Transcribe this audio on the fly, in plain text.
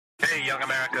Hey, young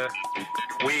America,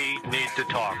 we need to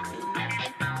talk.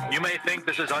 You may think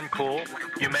this is uncool.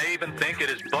 You may even think it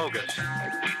is bogus.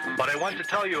 But I want to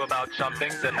tell you about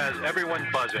something that has everyone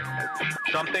buzzing.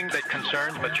 Something that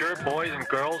concerns mature boys and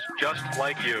girls just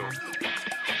like you.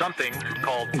 Something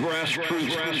called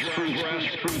grassroots.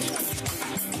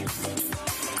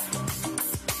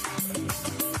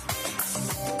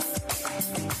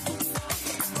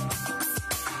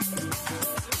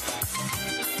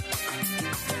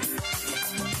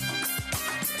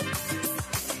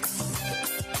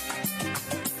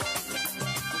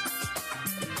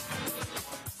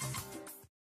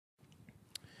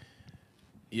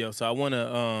 Yo, so I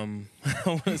wanna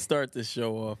start this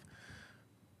show off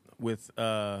with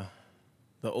the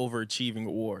overachieving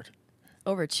award.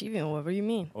 Overachieving? What do you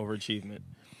mean? Overachievement.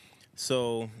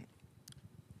 So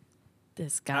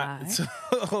This guy.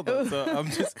 hold on. So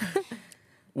I'm just.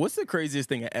 What's the craziest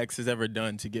thing an ex has ever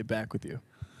done to get back with you?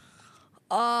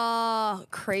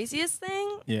 Craziest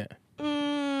thing? Yeah.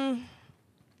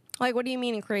 Like, what do you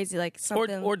mean in crazy? Like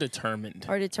something Or determined.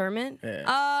 or determined?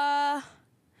 Yeah.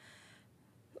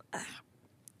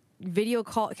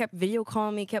 Kept video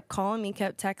calling me, kept calling me,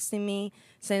 kept texting me,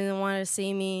 saying they wanted to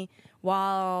see me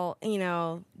while,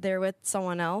 they're with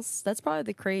someone else. That's probably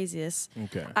the craziest.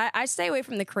 Okay. I stay away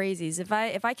from the crazies. If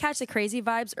I catch the crazy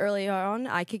vibes early on,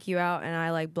 I kick you out and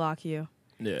I block you.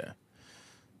 Yeah.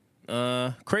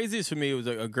 Craziest for me was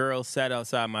a girl sat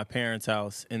outside my parents'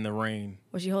 house in the rain.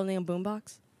 Was she holding a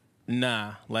boombox?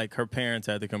 Nah, like her parents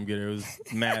had to come get her. It was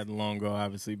mad long ago,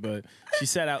 obviously, but she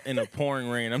sat out in a pouring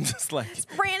rain. I'm just like,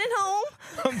 Brandon home?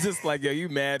 I'm just like, yo, you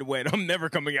mad wet. I'm never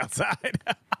coming outside.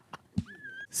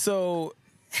 So,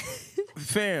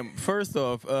 fam, first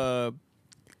off,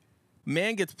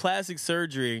 man gets plastic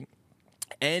surgery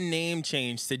and name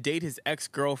change to date his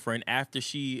ex-girlfriend after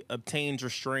she obtains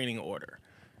restraining order.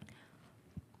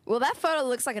 Well, that photo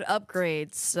looks like an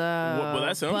upgrade. So, Well,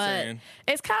 that's what I'm saying.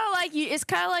 It's kind of like you. It's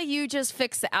kind of like you just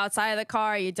fix the outside of the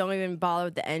car. You don't even bother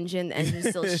with the engine. The engine's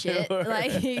still shit.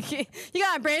 Like you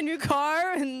got a brand new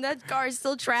car, and that car is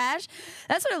still trash.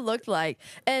 That's what it looked like.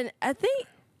 And I think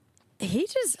he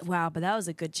just but that was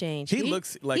a good change. He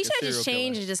looks like he a should have serial just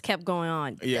changed killer. and just kept going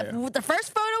on. Yeah. With the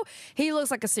first photo, he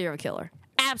looks like a serial killer.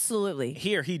 Absolutely.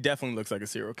 Here, he definitely looks like a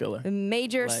serial killer.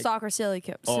 Major Like, stalker serial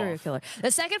killer. The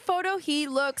second photo, he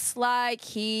looks like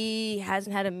he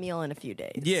hasn't had a meal in a few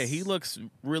days. Yeah, he looks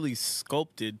really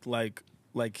sculpted, like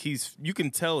you can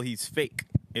tell he's fake,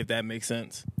 if that makes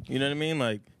sense. You know what I mean?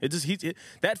 Like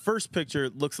that first picture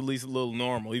looks at least a little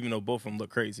normal, even though both of them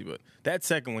look crazy. But that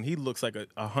second one, he looks like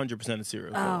 100% a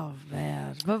serial killer. Oh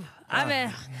man, I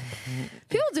mean,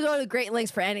 people do go to great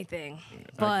lengths for anything,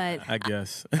 but I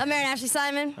guess. I'm Mary Ashley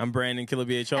Simon. I'm Brandon Killer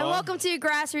BHR. And welcome to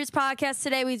Grassroots Podcast.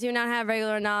 Today we do not have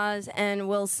regular Nas and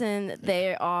Wilson.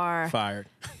 They are Fired.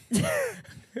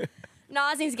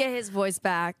 Nas needs to get his voice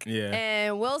back. Yeah.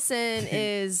 And Wilson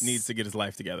Needs to get his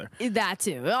life together. that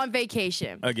too, on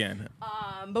vacation. Again.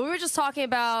 But we were just talking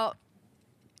about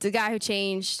the guy who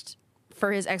changed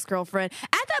for his ex-girlfriend.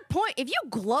 At that point, if you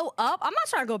glow up, I'm not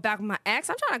trying to go back with my ex.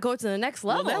 I'm trying to go to the next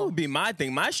level. Well, that would be my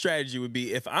thing. My strategy would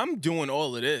be, if I'm doing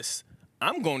all of this,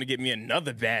 I'm going to get me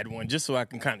another bad one just so I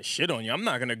can kind of shit on you. I'm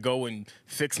not going to go and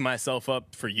fix myself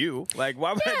up for you. Like,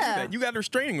 why would I do that? You got a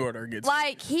restraining order against me.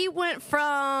 Like, he went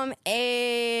from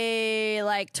a,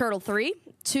 Turtle 3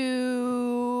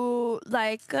 to, 9,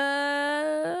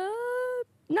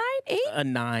 8? A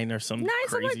 9 or some 9,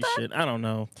 something crazy like that? shit. I don't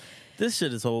know. This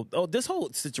shit is this whole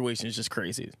situation is just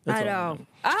crazy. That's I all know.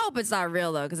 I hope it's not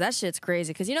real, though, because that shit's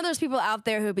crazy. Because, there's people out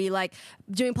there who be,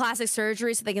 doing plastic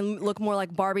surgery so they can look more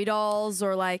like Barbie dolls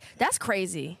or, that's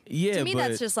crazy. Yeah, to me, but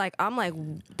that's just,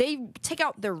 they take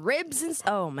out their ribs and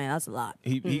oh, man, that's a lot.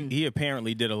 He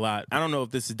apparently did a lot. I don't know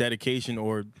if this is dedication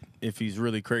or if he's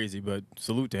really crazy, but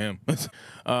salute to him.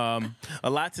 A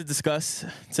lot to discuss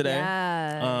today.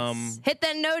 Yes. Hit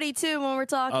that noti, too, when we're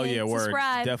talking. Oh, yeah, word.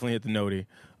 Subscribe. Definitely hit the noti.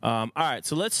 All right,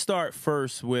 so let's start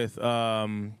first with,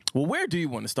 where do you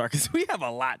want to start? Because we have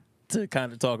a lot to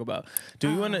kind of talk about. Do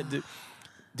we want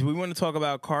to talk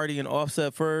about Cardi and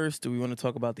Offset first? Do we want to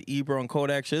talk about the Ebro and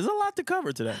Kodak shit? There's a lot to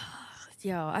cover today.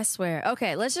 Yo, I swear.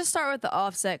 Okay, let's just start with the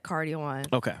Offset Cardi one.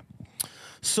 Okay.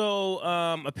 So,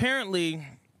 apparently,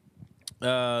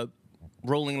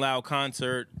 Rolling Loud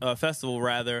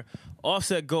festival,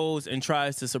 Offset goes and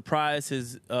tries to surprise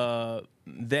his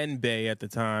then bae at the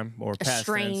time, or past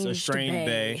tense, estranged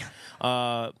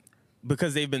bae,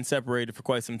 because they've been separated for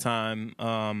quite some time,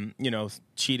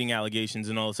 cheating allegations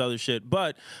and all this other shit.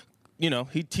 But,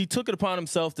 he took it upon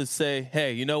himself to say,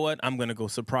 hey, you know what? I'm going to go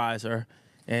surprise her,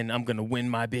 and I'm going to win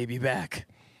my baby back.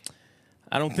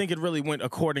 I don't think it really went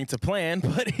according to plan,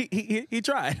 but he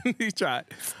tried. He tried.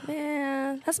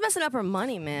 Man, that's messing up her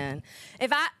money, man.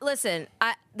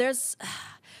 There's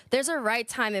a right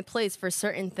time and place for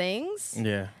certain things.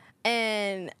 Yeah.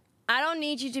 And I don't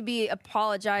need you to be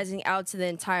apologizing out to the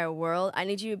entire world. I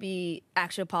need you to be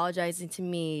actually apologizing to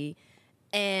me.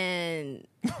 And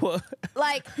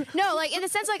like in a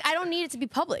sense, like I don't need it to be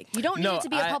public. You don't need it to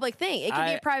be a public thing. It can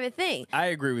be a private thing. I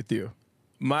agree with you.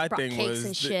 My Brought thing cakes was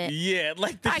and shit. Yeah,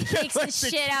 like I cakes and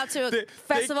shit out to a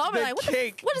festival. I'm like,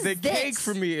 what is the this? cake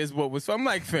for me is what was. I'm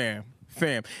like, fam.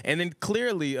 And then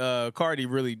clearly, Cardi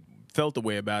really felt the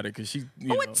way about it because she.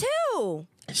 It too.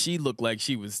 She looked like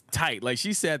she was tight. Like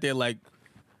she sat there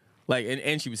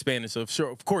and she was Spanish, so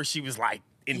of course she was like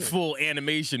in full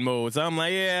animation mode. So I'm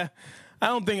like, yeah, I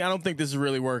don't think this is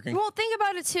really working. Well, think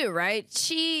about it too, right?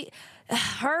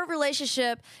 Her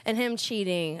relationship and him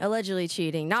allegedly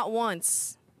cheating, not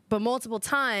once, but multiple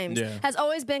times, has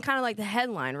always been kind of like the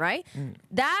headline, right?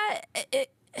 That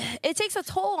it takes a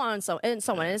toll on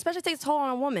someone, and especially takes a toll on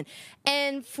a woman.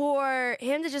 And for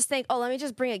him to just think, oh, let me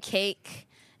just bring a cake,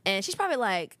 and she's probably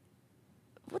like,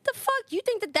 what the fuck? You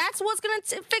think that's what's gonna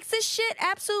fix this shit?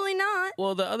 Absolutely not.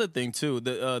 Well, the other thing too,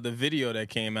 the video that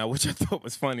came out, which I thought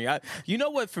was funny. You know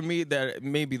what? For me, that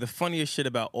may be the funniest shit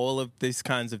about all of these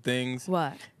kinds of things.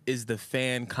 What is the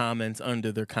fan comments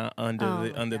under the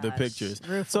pictures?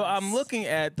 Ruthless. So I'm looking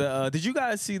at the. Did you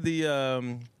guys see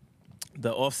the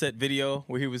Offset video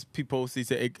where he posted? He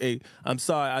said, "Hey, I'm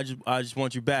sorry. I just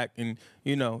want you back, and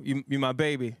you my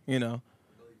baby.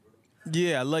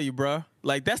 Yeah, I love you, bro."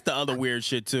 Like, that's the other weird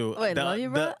shit, too. Wait, love you,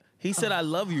 bro? He said, "I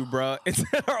love you, bro." It's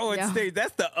on stage.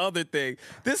 That's the other thing.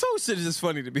 This whole shit is just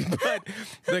funny to me. But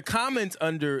the comments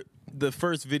under the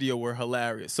first video were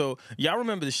hilarious. So, y'all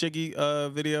remember the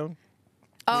Shiggy video?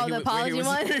 Oh, the apology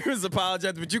one? He was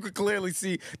apologizing, but you could clearly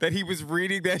see that he was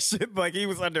reading that shit like he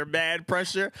was under mad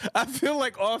pressure. I feel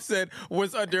like Offset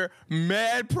was under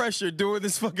mad pressure doing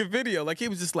this fucking video. Like, he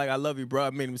was just like, "I love you, bro.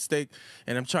 I made a mistake,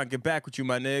 and I'm trying to get back with you,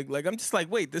 my nigga." Like, I'm just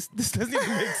like, wait, this doesn't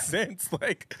even make sense.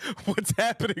 Like, what's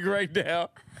happening right now?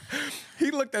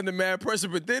 He looked under mad pressure,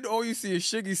 but then all you see is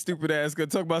Shiggy's stupid ass gonna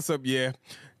talk about something. Yeah,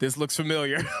 this looks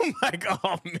familiar. I'm like,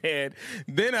 oh, man.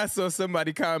 Then I saw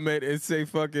somebody comment and say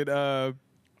fucking,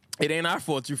 "It ain't our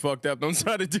fault you fucked up. Don't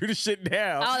try to do the shit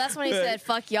now." Oh, that's when he said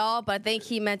 "fuck y'all," but I think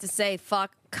he meant to say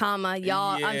 "fuck, comma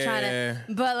y'all." Yeah. I'm trying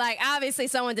to, but like obviously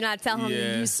someone did not tell him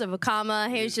the use of a comma.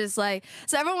 He was just like,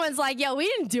 so everyone's like, "Yo, we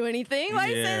didn't do anything. Why are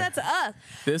you saying that to us?"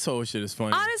 This whole shit is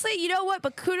funny. Honestly, you know what?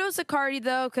 But kudos to Cardi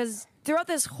though, because throughout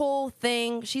this whole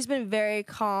thing, she's been very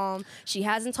calm. She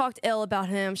hasn't talked ill about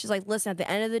him. She's like, listen, at the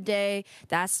end of the day,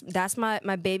 that's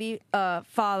my baby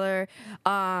father.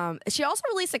 She also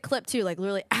released a clip too, like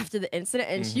literally after the incident,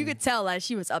 and you could tell that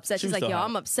she was upset. She's like, yo,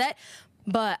 I'm upset,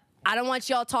 but I don't want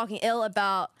y'all talking ill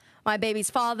about my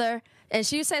baby's father. And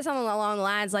she said something along the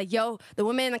lines like, yo, the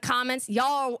women in the comments,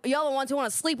 y'all the ones who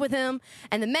want to sleep with him,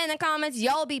 and the men in the comments,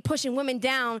 y'all be pushing women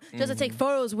down just to take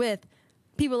photos with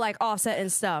people like Offset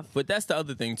and stuff. But that's the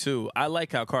other thing, too. I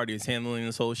like how Cardi is handling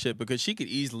this whole shit because she could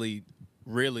easily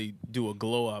really do a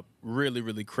glow up really,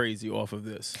 really crazy off of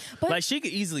this. But like, she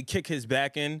could easily kick his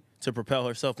back in to propel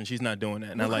herself, and she's not doing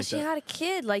that. And I like that. She had a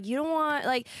kid. Like, you don't want,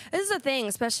 like, this is the thing,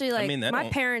 especially, like, my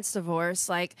parents' divorce,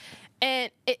 like,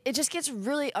 and it just gets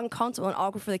really uncomfortable and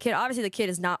awkward for the kid. Obviously, the kid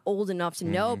is not old enough to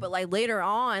know, but, like, later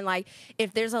on, like,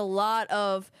 if there's a lot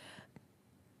of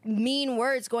mean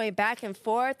words going back and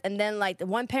forth, and then like the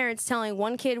one parent's telling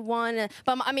one kid one,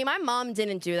 but I mean, my mom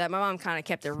didn't do that. My mom kind of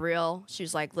kept it real. She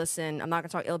was like, listen, I'm not gonna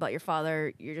talk ill about your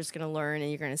father. You're just gonna learn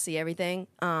and you're gonna see everything.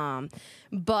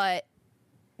 But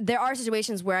there are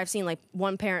situations where I've seen like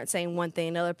one parent saying one thing,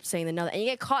 another saying another, and you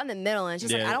get caught in the middle, and it's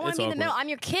just like, I don't want to be in the middle. I'm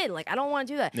your kid. Like, I don't want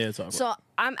to do that. Yeah, it's awkward. So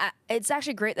it's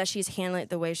actually great that she's handling it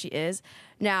the way she is.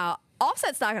 Now,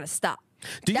 Offset's not gonna stop.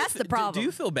 That's the problem. Do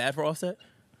you feel bad for Offset?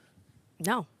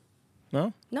 No.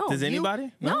 No? No. Does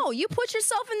anybody? No, you put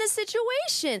yourself in this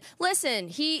situation. Listen,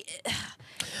 he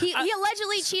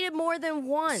allegedly cheated more than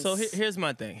once. So here's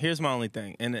my thing. Here's my only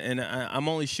thing. And I'm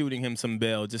only shooting him some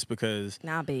bail just because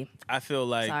Nah, B. I feel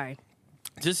like... Sorry.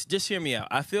 Just hear me out.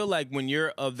 I feel like when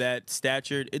you're of that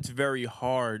stature, it's very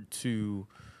hard to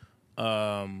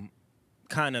kind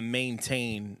of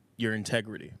maintain your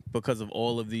integrity because of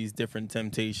all of these different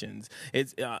temptations.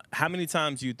 It's how many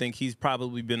times do you think he's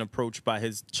probably been approached by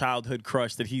his childhood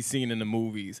crush that he's seen in the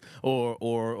movies,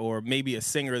 or maybe a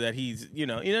singer that he's you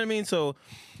know what I mean? So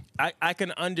I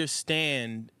can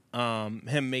understand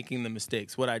him making the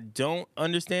mistakes. What I don't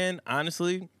understand,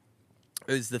 honestly,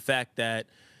 is the fact that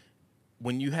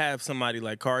when you have somebody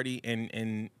like Cardi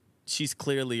and she's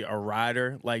clearly a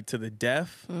rider, like to the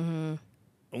death.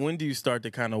 when do you start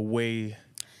to kind of weigh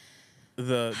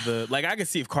the like? I could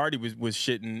see if Cardi was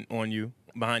shitting on you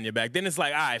behind your back, then it's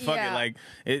like, all right, fuck it. Like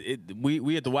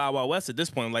we at the Wild Wild West at this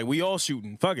point. Like we all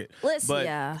shooting, fuck it. Listen,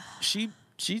 but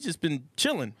she just been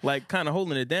chilling, like kind of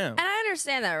holding it down. And I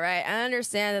understand that, right? I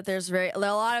understand that there's a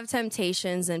lot of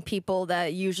temptations and people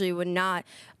that usually would not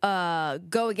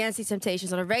go against these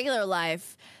temptations in a regular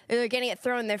life. They're getting it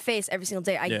thrown in their face every single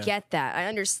day. I get that. I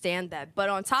understand that. But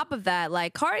on top of that,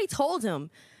 like Cardi told him,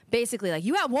 basically, like,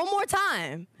 you have one more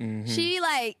time. Mm-hmm. She,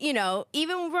 like, you know,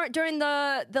 even during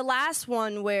the last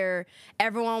one where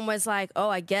everyone was like, oh,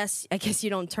 I guess you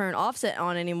don't turn Offset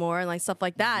on anymore and, like, stuff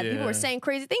like that. Yeah. People were saying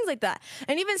crazy things like that.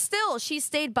 And even still, she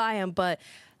stayed by him. But,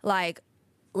 like,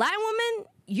 Latin women,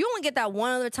 you only get that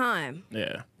one other time.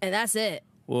 Yeah. And that's it.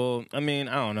 Well, I mean,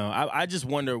 I don't know. I just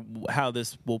wonder how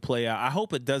this will play out. I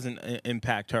hope it doesn't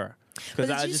impact her. Because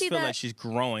I just feel like she's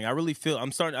growing. I feel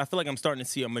like I'm starting to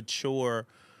see a mature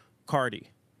Cardi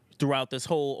throughout this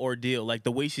whole ordeal, like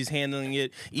the way she's handling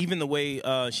it, even the way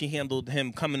she handled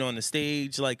him coming on the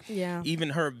stage, like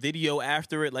even her video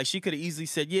after it, like she could have easily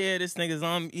said, yeah, this nigga's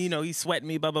on, you know, he's sweating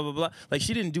me, blah blah blah blah. Like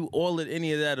she didn't do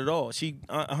any of that at all. She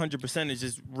 100% is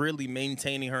just really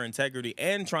maintaining her integrity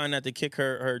and trying not to kick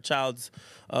her child's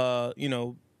you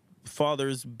know,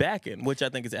 father's back in, which I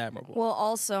think is admirable. Well,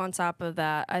 also on top of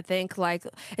that, I think like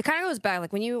it kind of goes back,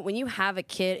 like when you have a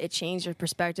kid, it changes your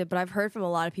perspective. But I've heard from a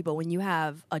lot of people, when you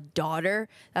have a daughter,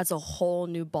 that's a whole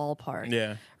new ballpark.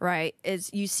 Yeah. Right.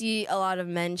 Is you see a lot of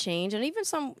men change, and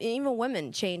even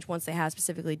women change once they have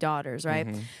specifically daughters, right?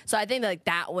 Mm-hmm. So I think like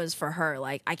that was for her.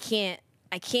 Like I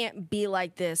can't be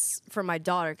like this for my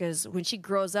daughter, because when she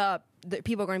grows up,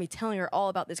 people are going to be telling her all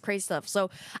about this crazy stuff.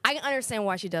 So I can understand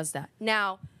why she does that.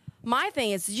 Now, my thing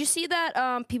is, did you see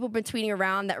that people been tweeting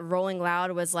around that Rolling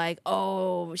Loud was like,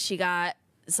 oh, she got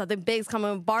something big's coming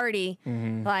with Barty?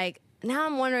 Mm-hmm. Like, now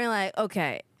I'm wondering, like,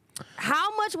 okay,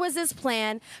 how much was this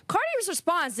planned? Cardi's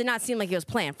response did not seem like it was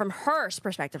planned from her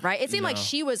perspective, right? It seemed like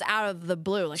she was out of the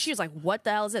blue. Like, she was like, what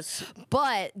the hell is this?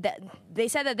 But they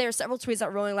said that there are several tweets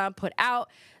that Rolling Loud put out.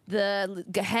 The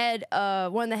head,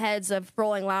 one of the heads of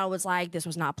Rolling Loud was like, this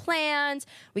was not planned.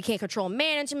 We can't control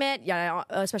management,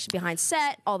 especially behind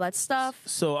set, all that stuff.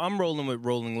 So I'm rolling with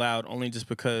Rolling Loud only just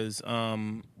because a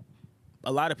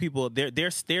lot of people,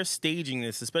 they're staging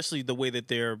this, especially the way that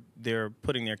they're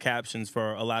putting their captions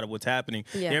for a lot of what's happening.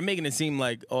 Yeah. They're making it seem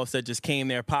like Offset just came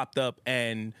there, popped up,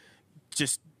 and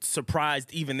just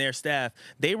surprised even their staff.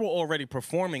 They were already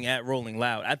performing at Rolling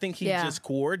Loud. I think he just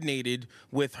coordinated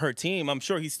with her team. I'm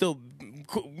sure he's still,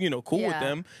 you know, cool with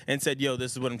them, and said, yo,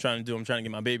 this is what I'm trying to do. I'm trying to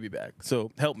get my baby back. So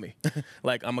help me.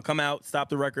 Like, I'm gonna come out, stop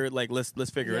the record. Like, let's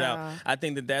figure it out. I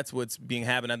think that's what's being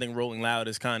happened. I think Rolling Loud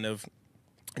is kind of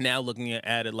now looking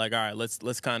at it like, all right,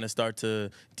 let's kind of start to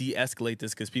de-escalate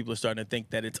this, because people are starting to think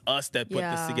that it's us that put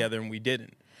this together and we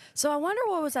didn't. So I wonder,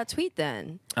 what was that tweet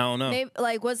then? I don't know. Maybe,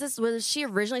 like, was she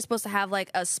originally supposed to have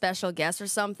like a special guest or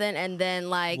something, and then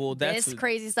like this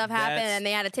crazy stuff happened and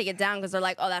they had to take it down because they're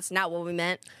like, oh, that's not what we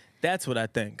meant? That's what I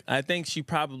think. I think she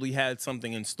probably had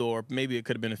something in store. Maybe it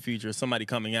could have been a feature of somebody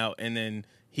coming out, and then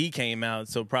he came out.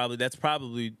 So that's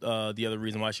probably the other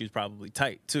reason why she was probably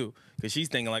tight too, because she's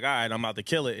thinking like, all right, I'm out to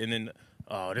kill it, and then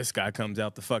this guy comes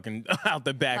out the fucking out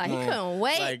the back room. He couldn't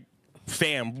wait. Like,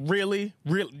 fam, really?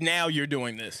 Now you're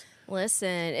doing this.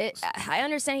 Listen, I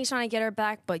understand he's trying to get her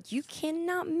back, but you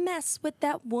cannot mess with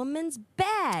that woman's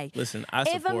bag. Listen, I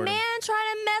support him. If a man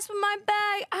try to mess with my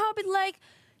bag, I'll be like,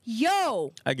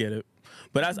 yo. I get it.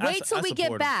 But wait till we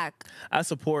get back. I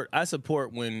support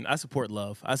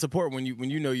love. I support when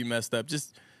you know you messed up.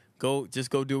 Just go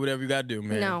do whatever you gotta do,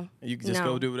 man. No, you can just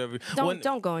go do whatever.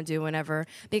 Don't go and do whatever,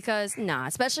 because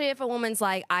especially if a woman's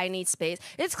like, I need space.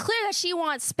 It's clear that she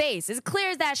wants space. It's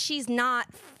clear that she's not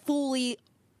fully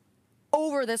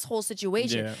over this whole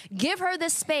situation. Yeah. Give her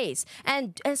this space,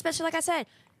 and especially like I said,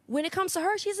 when it comes to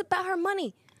her, she's about her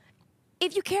money.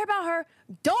 If you care about her,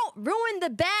 don't ruin the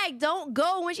bag. Don't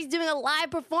go when she's doing a live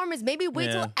performance. Maybe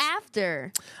wait till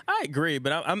after. I agree,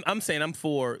 but I'm saying I'm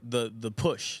for the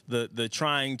push, the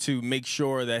trying to make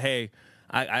sure that, hey,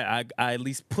 I at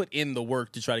least put in the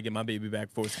work to try to get my baby back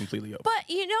before it's completely over. But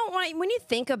you know, when you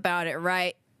think about it,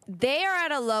 right? They are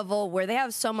at a level where they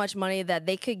have so much money that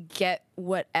they could get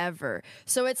whatever.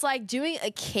 So it's like doing a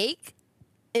cake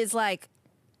is like,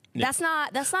 it's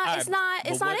not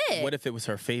it. What if it was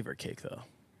her favorite cake though?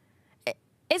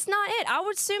 It's not it. I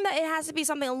would assume that it has to be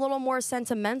something a little more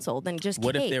sentimental than just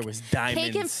what cake. What if there was diamonds?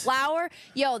 Cake and flour?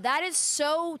 Yo, that is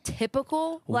so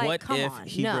typical. Like, what if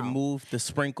he removed the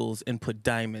sprinkles and put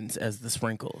diamonds as the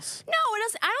sprinkles? No, it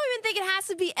doesn't. I don't even even think it has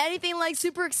to be anything like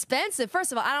super expensive.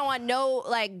 First of all, I don't want no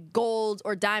like gold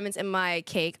or diamonds in my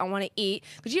cake. I want to eat.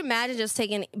 Could you imagine just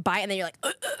taking a bite and then you're like,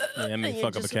 yeah, I mean,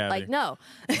 fuck up a cavity. Like, no,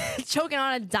 choking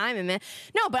on a diamond, man.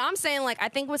 No, but I'm saying like I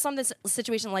think with some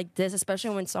situation like this,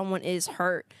 especially when someone is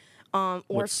hurt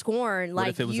or scorned,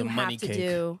 like you have to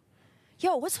do.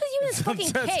 Yo, what's with you and this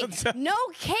fucking cake? No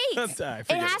cake. It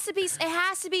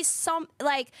has to be some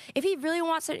like if he really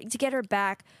wants to get her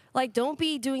back, like don't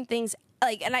be doing things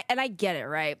like and I get it,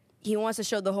 right? He wants to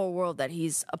show the whole world that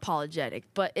he's apologetic,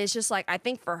 but it's just like I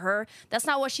think for her, that's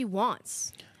not what she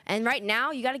wants. And right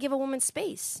now, you got to give a woman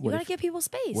space. You got to give people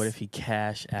space. What if he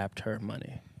cash apped her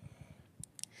money?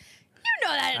 You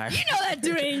know that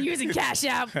dude ain't using Cash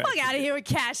App. Fuck out of here with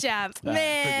Cash App,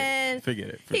 man. Forget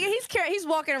it. He's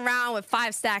walking around with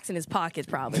 5 stacks in his pocket,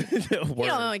 probably. You don't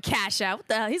know Cash App. What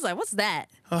the hell? He's like, what's that?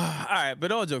 All right,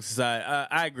 but all jokes aside,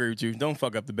 I agree with you. Don't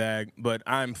fuck up the bag. But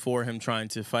I'm for him trying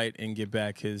to fight and get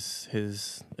back his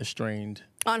estranged.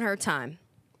 On her time.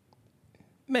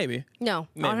 Maybe. No,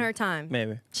 Maybe. On her time.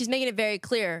 Maybe. She's making it very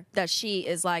clear that she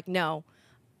is like, no,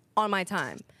 on my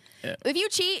time. Yeah. If you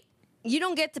cheat, you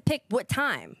don't get to pick what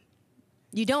time.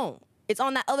 You don't. It's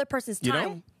on that other person's time. You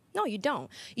don't? No, you don't.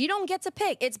 You don't get to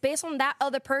pick. It's based on that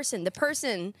other person. The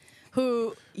person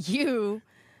who you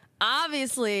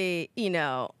obviously,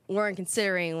 weren't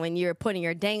considering when you're putting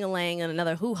your dang-a-lang in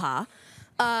another hoo-ha.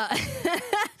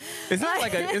 Isn't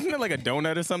it like a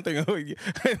donut or something?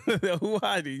 The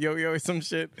hoo-ha, yo, some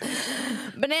shit.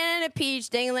 Banana,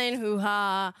 peach, dang-a-lang,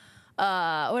 hoo-ha,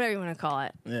 whatever you want to call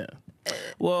it. Yeah.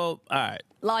 Well, all right.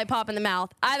 Lollipop in the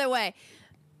mouth. Either way,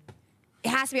 it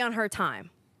has to be on her time.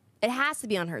 It has to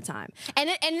be on her time. And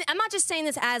I'm not just saying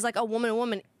this as like a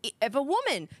woman. If a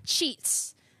woman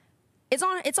cheats, it's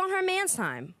on her man's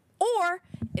time. Or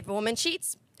if a woman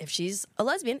cheats, if she's a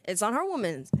lesbian, it's on her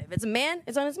woman's. If it's a man,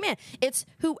 it's on his man. It's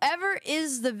whoever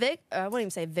is the I wouldn't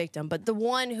even say victim, but the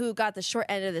one who got the short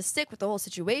end of the stick with the whole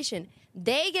situation.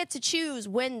 They get to choose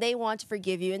when they want to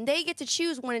forgive you, and they get to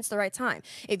choose when it's the right time.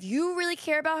 If you really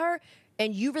care about her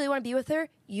and you really want to be with her,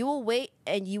 you will wait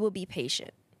and you will be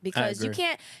patient. Because you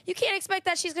can't expect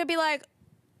that she's gonna be like,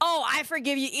 oh, I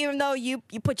forgive you, even though you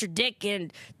put your dick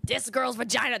in this girl's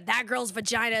vagina, that girl's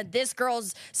vagina, this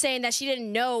girl's saying that she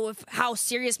didn't know how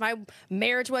serious my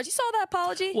marriage was. You saw that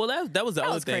apology? Well, that was the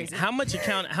other thing. Crazy. How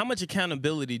much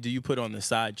accountability do you put on the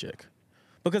side chick?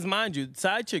 Because mind you,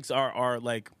 side chicks are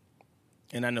like,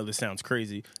 and I know this sounds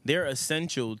crazy, they're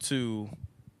essential to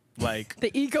like the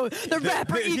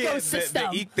rapper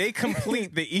ecosystem. They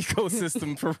complete the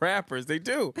ecosystem for rappers. They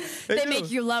do. They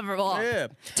make you lovable. Yeah.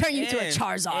 Turn you into a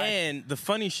Charizard. And the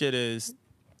funny shit is,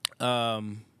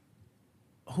 one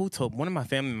of my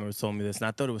family members told me this, and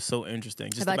I thought it was so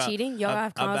interesting. Just about cheating? Y'all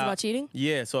have comments about cheating?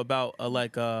 Yeah, so about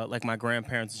like my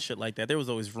grandparents and shit like that. There was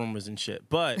always rumors and shit.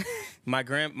 But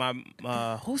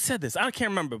who said this? I can't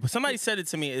remember. But somebody said it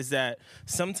to me. Is that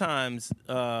sometimes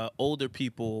older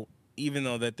people, even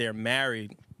though that they're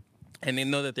married and they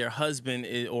know that their husband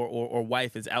or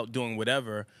wife is out doing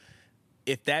whatever,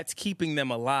 if that's keeping them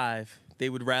alive, they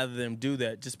would rather them do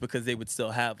that just because they would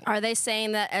still have them. Are they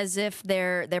saying that as if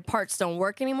their parts don't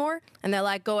work anymore, and they're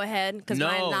like, "Go ahead, because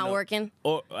mine's not working"?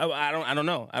 Or I don't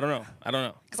know.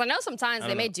 Because I know sometimes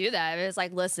they may do that. It's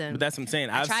like, listen, but that's what I'm saying.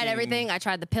 I tried everything. I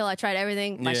tried the pill. I tried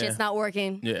everything. My shit's not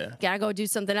working. Yeah, gotta go do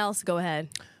something else. Go ahead.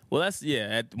 Well, that's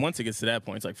once it gets to that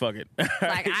point, it's like fuck it.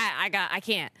 Like I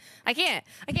can't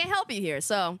help you here.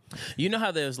 So you know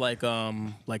how there's like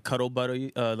Cuddle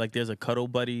Buddy, like there's a Cuddle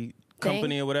Buddy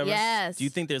company or whatever. Yes. Do you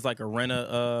think there's like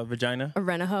a vagina? A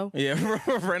rent-a-hoe? Yeah,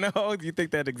 rent-a-hoe. Do you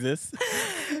think that exists?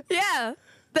 Yeah,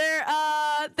 they're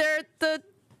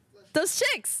those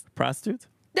chicks. Prostitutes?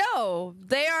 No,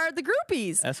 they are the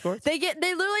groupies. Escorts? They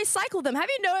literally cycle them. Have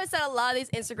you noticed that a lot of these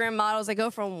Instagram models, they go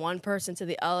from one person to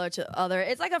the other?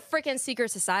 It's like a freaking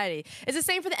secret society. It's the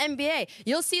same for the NBA.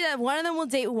 You'll see that one of them will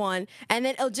date one, and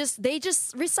then they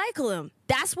just recycle them.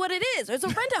 That's what it is. It's a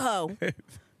rent-a-hoe.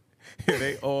 Yeah,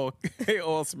 they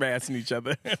all smashing each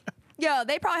other. Yo,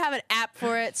 they probably have an app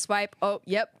for it. Swipe. Oh,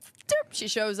 yep. Derp, she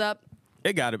shows up.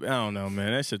 It gotta be. I don't know,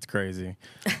 man. That shit's crazy.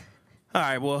 All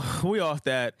right, well, we off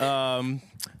that. All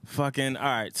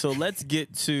right, so let's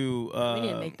get to... we need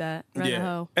to make that.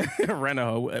 Rent-a-hoe. Yeah.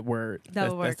 Rent-a-hoe, word.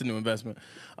 That's the new investment.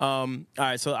 All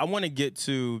right, so I want to get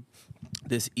to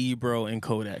this Ebro and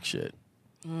Kodak shit.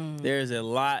 There's a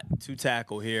lot to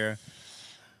tackle here.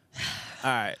 All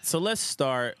right, so let's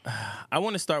start. I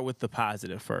want to start with the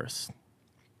positive first.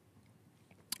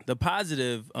 The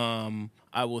positive,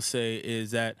 I will say,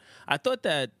 is that I thought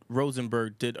that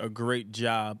Rosenberg did a great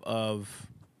job of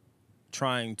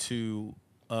trying to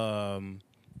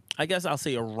I guess I'll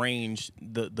say arrange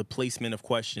the placement of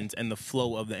questions and the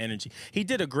flow of the energy. He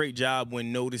did a great job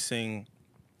when noticing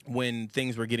when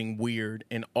things were getting weird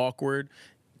and awkward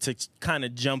to kind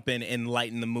of jump in and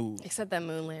lighten the mood. Except that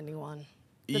moon landing one.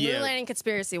 The moon landing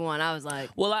conspiracy one, I was like...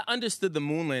 Well, I understood the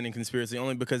moon landing conspiracy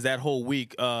only because that whole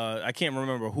week, I can't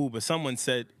remember who, but someone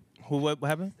said... What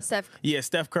happened?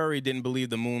 Steph Curry didn't believe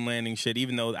the moon landing shit,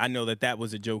 even though I know that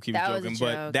was a joke he was joking,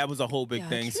 but that was a whole big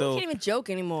thing. So can't even joke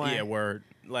anymore. Yeah, word.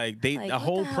 Like a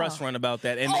whole press run about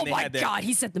that. And oh then they my had that, God,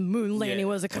 he said the moon landing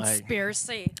was a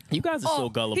conspiracy. You guys are so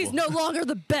gullible. He's no longer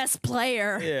the best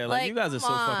player. Yeah, like you guys are so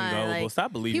fucking gullible.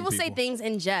 Stop believing people. People say things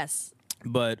in jest.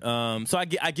 But so I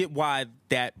get why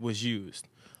that was used.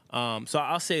 So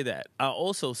I'll say that. I'll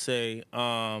also say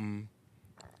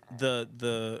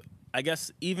the I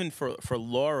guess even for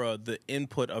Laura, the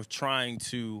input of trying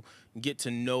to get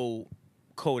to know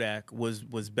Kodak was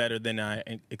better than I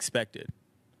expected.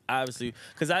 Obviously,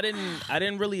 because I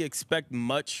didn't really expect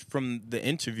much from the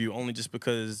interview, only just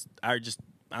because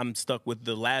I'm stuck with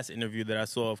the last interview that I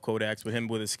saw of Kodak's with him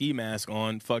with a ski mask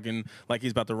on, fucking like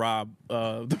he's about to rob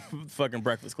the fucking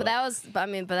Breakfast Club.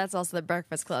 But that's also the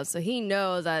Breakfast Club, so he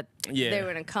knows that they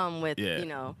were gonna come with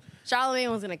Charlamagne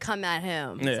was gonna come at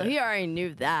him, so he already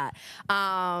knew that.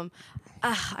 I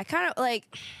kind of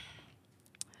like.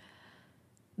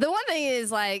 The one thing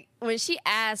is, like, when she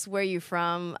asks where you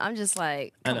from, I'm just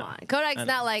like, come on. Kodak's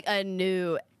not like a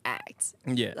new act.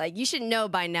 Yeah. Like, you should know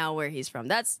by now where he's from.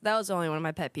 That was only one of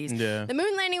my pet peeves. Yeah. The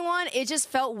moon landing one, it just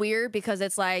felt weird because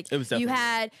it's like you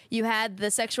had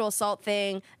the sexual assault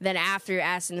thing, then after you're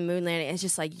asking the moon landing, it's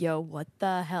just like, yo, what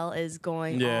the hell is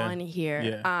going on here?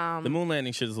 Yeah. The moon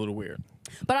landing shit is a little weird.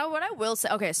 But what I will say,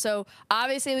 okay, so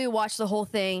obviously we watched the whole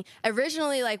thing.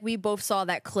 Originally, like, we both saw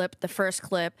that clip, the first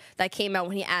clip that came out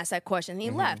when he asked that question. And he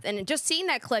left. And just seeing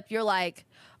that clip, you're like,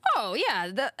 oh,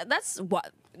 yeah, that's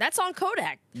on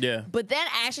Kodak. Yeah. But then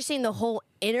actually seeing the whole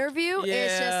interview,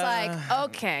 it's just like,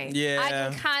 okay, I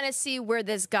can kind of see where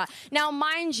this got. Now,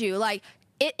 mind you, like,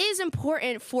 it is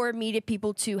important for media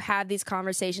people to have these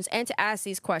conversations and to ask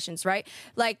these questions, right?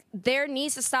 Like, there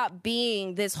needs to stop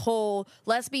being this whole,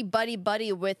 let's be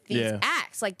buddy-buddy with these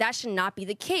acts. Like, that should not be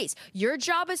the case. Your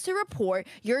job is to report.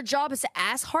 Your job is to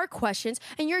ask hard questions.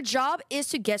 And your job is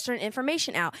to get certain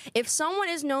information out. If someone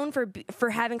is known for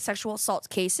having sexual assault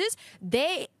cases,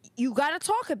 you got to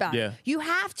talk about it. You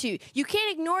have to. You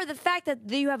can't ignore the fact that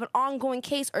you have an ongoing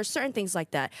case or certain things like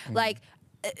that. Like,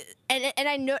 and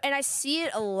I know, and I see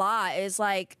it a lot, is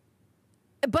like,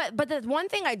 but the one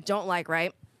thing I don't like,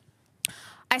 right?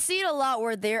 I see it a lot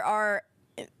where there are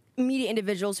media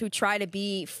individuals who try to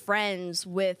be friends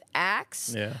with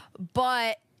acts,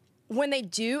 but when they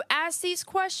do ask these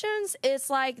questions, it's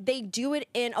like they do it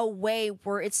in a way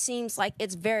where it seems like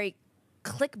it's very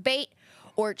clickbait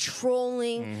or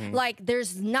trolling. Like,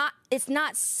 it's not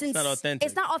authentic.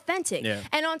 It's not authentic. Yeah.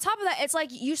 And on top of that, it's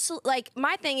like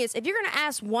my thing is, if you're gonna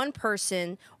ask one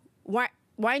person, why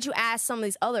don't you ask some of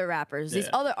these other rappers, these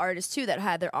other artists too that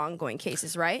had their ongoing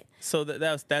cases, right? So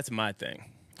that's my thing.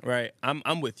 Right,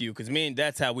 I'm with you because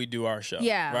that's how we do our show.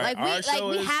 Yeah, right?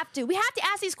 we have to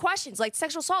ask these questions, like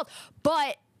sexual assault,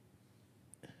 but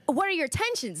what are your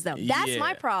intentions, though? That's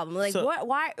my problem. Like,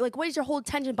 what is your whole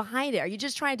intention behind it? Are you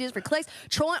just trying to do this for clicks,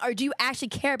 trolling, or do you actually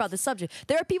care about the subject?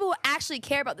 There are people who actually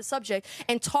care about the subject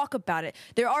and talk about it.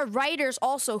 There are writers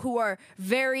also who are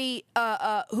very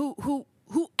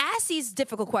who ask these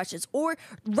difficult questions or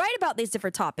write about these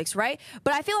different topics, right?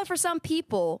 But I feel like for some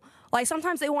people, like,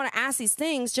 sometimes they want to ask these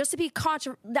things just to be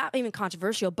not even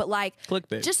controversial, but like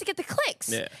clickbait, just to get the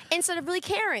clicks instead of really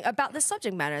caring about the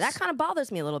subject matter. That kind of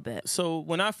bothers me a little bit. So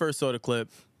when I first saw the clip,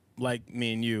 like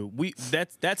me and you,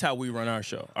 that's how we run our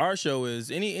show. Our show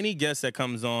is any guest that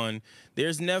comes on,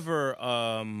 there's never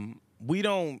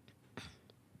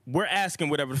we're asking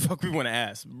whatever the fuck we want to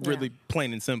ask, really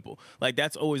plain and simple. Like,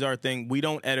 that's always our thing. We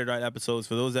don't edit our episodes.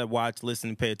 For those that watch, listen,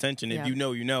 and pay attention, if you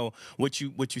know, what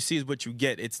you see is what you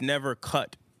get. It's never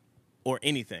cut or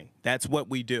anything. That's what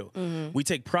we do. We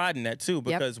take pride in that too,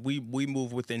 because we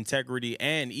move with integrity.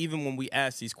 And even when we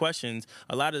ask these questions,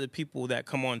 a lot of the people that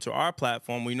come onto our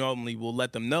platform, we normally will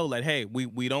let them know, like, hey,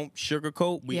 we don't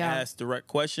sugarcoat. We ask direct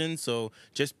questions, so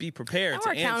just be prepared and to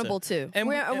we're accountable answer. too. And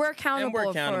we're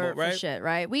accountable for shit,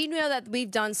 right? We know that we've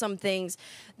done some things.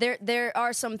 There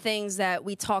are some things that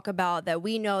we talk about that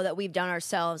we know that we've done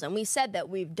ourselves, and we said that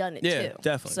we've done it too. Yeah,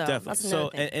 definitely. That's another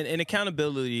thing. And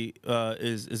accountability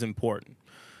is important.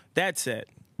 That said,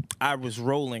 I was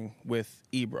rolling with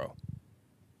Ebro.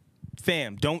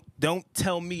 Fam, don't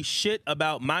tell me shit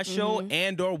about my show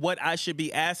and or what I should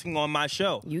be asking on my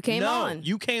show. You came on.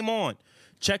 You came on.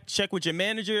 Check with your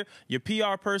manager, your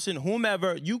PR person,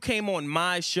 whomever. You came on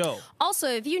my show. Also,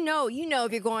 if you know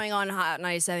if you're going on Hot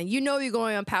 97, you're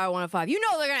going on Power 105.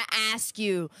 They're going to ask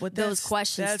you those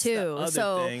questions too.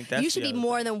 So you should be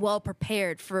more than well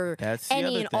prepared for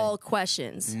any and all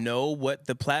questions. Know what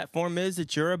the platform is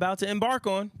that you're about to embark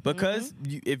on, because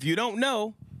if you don't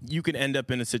know, you can end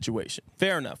up in a situation.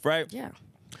 Fair enough, right? Yeah.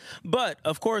 But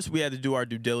of course, we had to do our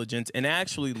due diligence and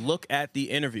actually look at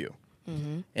the interview.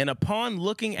 And upon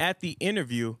looking at the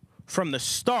interview from the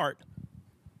start,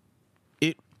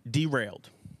 it derailed.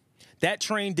 That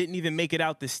train didn't even make it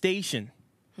out the station.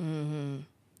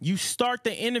 You start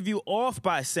the interview off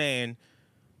by saying,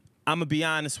 I'm going to be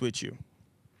honest with you.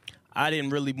 I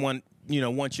didn't really want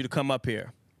you to come up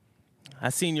here. I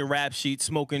seen your rap sheet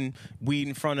smoking weed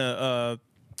in front of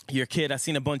your kid. I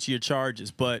seen a bunch of your charges,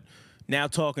 but now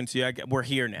talking to you, we're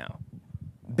here now.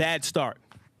 Bad start.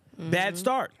 Bad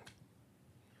start.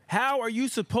 How are you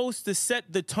supposed to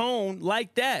set the tone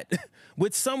like that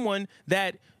with someone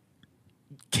that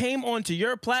came onto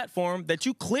your platform that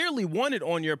you clearly wanted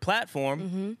on your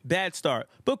platform? Bad start.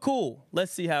 But cool.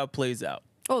 Let's see how it plays out.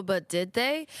 Oh, but did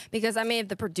they? Because, if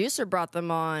the producer brought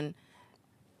them on,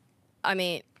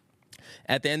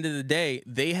 at the end of the day,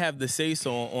 they have the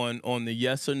say-so on the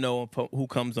yes or no of who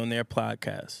comes on their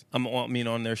podcast.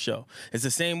 On their show. It's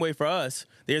the same way for us.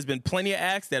 There's been plenty of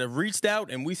acts that have reached out,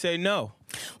 and we say no.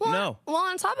 Well,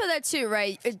 on top of that, too,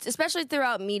 right, especially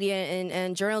throughout media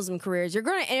and journalism careers, you're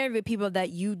going to interview people that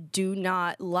you do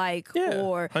not like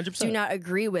or 100%. do not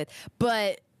agree with.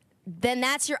 But then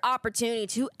that's your opportunity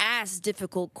to ask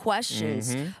difficult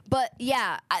questions. But,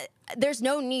 there's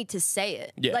no need to say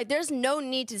it. Yeah. Like, there's no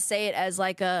need to say it as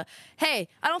like hey,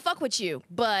 I don't fuck with you,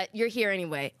 but you're here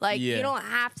anyway. Like, you don't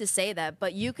have to say that,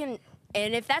 but you can,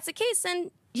 and if that's the case,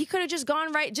 then he could have just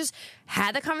gone just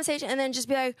had the conversation and then just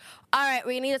be like, all right,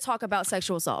 we need to talk about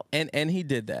sexual assault. And he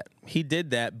did that. He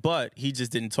did that, but he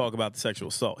just didn't talk about the sexual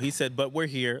assault. He said, but we're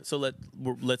here, so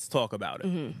let's talk about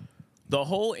it. The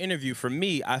whole interview, for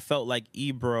me, I felt like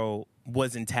Ebro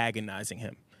was antagonizing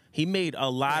him. He made a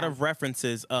lot of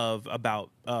references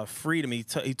about freedom. He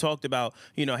talked about,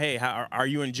 hey, are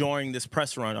you enjoying this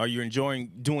press run? Are you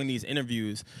enjoying doing these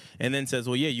interviews? And then says,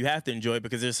 well, yeah, you have to enjoy it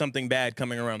because there's something bad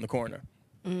coming around the corner.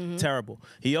 Terrible.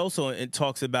 He also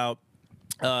talks about,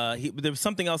 there was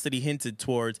something else that he hinted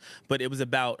towards, but it was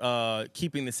about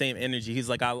keeping the same energy. He's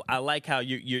like, I like how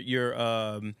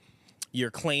you're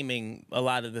claiming a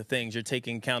lot of the things. You're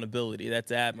taking accountability.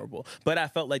 That's admirable. But I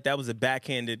felt like that was a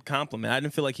backhanded compliment. I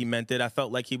didn't feel like he meant it. I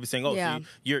felt like he was saying, so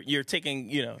you're taking,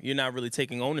 you're not really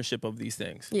taking ownership of these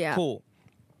things. Yeah. Cool.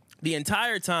 The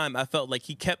entire time, I felt like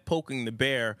he kept poking the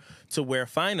bear to where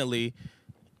finally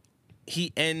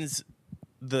he ends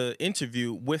the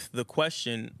interview with the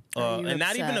question, and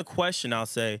not even a question, I'll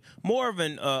say, more of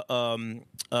an,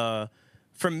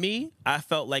 for me, I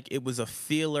felt like it was a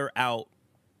feeler out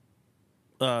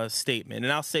statement,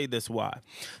 and I'll say this why.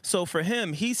 So for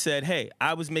him, he said, hey,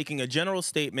 I was making a general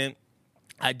statement.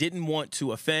 I didn't want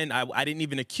to offend. I didn't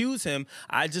even accuse him.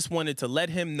 I just wanted to let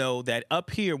him know that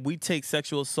up here we take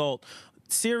sexual assault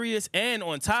serious, and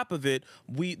on top of it,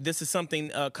 this is something,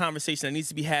 a conversation that needs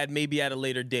to be had maybe at a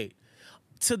later date.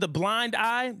 To the blind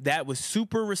eye, that was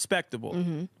super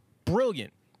respectable.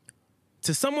 Brilliant.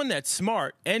 To someone that's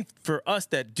smart, and for us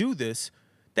that do this,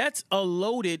 that's a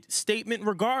loaded statement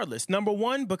regardless. Number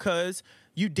one, because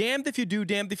you damned if you do,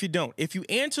 damned if you don't. If you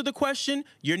answer the question,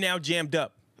 you're now jammed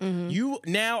up. You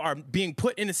now are being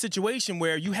put in a situation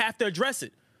where you have to address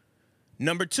it.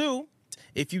 Number two,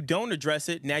 if you don't address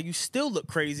it, now you still look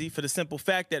crazy for the simple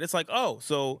fact that it's like, oh,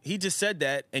 so he just said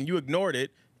that and you ignored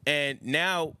it, and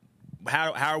now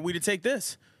how are we to take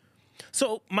this?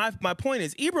 So my point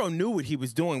is, Ebro knew what he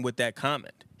was doing with that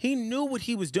comment. He knew what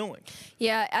he was doing.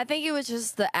 Yeah, I think it was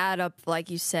just the add up, like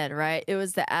you said, right? It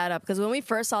was the add up. Because when we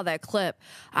first saw that clip,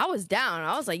 I was down.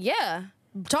 I was like, yeah,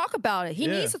 talk about it. He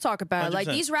needs to talk about 100%. It. Like,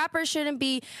 these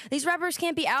rappers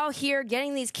can't be out here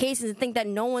getting these cases and think that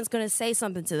no one's going to say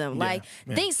something to them. Like,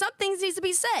 some things needs to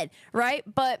be said, right?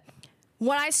 But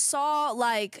when I saw,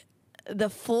 like, the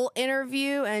full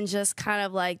interview and just kind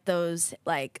of like those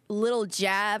like little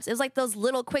jabs, it was like those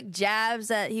little quick jabs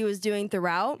that he was doing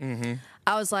throughout.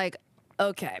 I was like,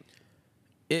 okay,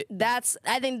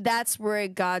 I think that's where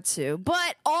it got to.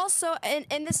 But also,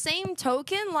 in the same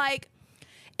token, like,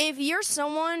 if you're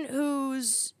someone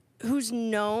who's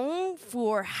known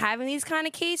for having these kind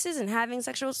of cases and having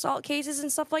sexual assault cases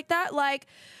and stuff like that, like,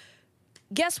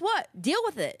 guess what? Deal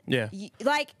with it. Yeah.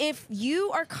 Like, if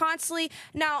you are constantly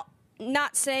now.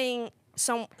 Not saying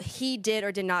he did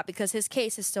or did not, because his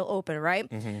case is still open,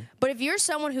 right? But if you're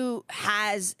someone who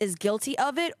is guilty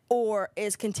of it or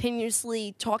is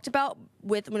continuously talked about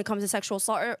when it comes to sexual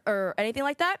assault or anything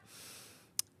like that,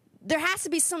 there has to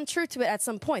be some truth to it at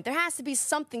some point. There has to be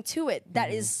something to it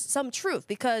that is some truth,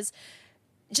 because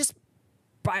just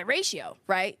by ratio,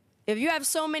 right? If you have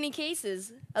so many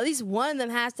cases, at least one of them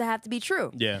has to be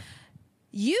true. Yeah.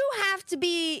 You have to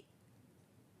be,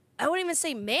 I wouldn't even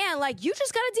say man, like, you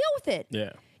just got to deal with it.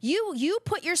 Yeah. You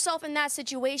put yourself in that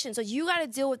situation, so you got to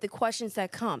deal with the questions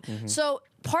that come. So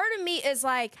part of me is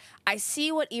like, I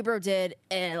see what Ebro did,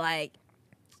 and like,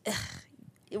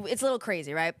 it's a little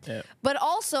crazy, right? Yeah. But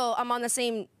also, I'm on the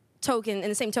same token.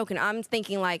 I'm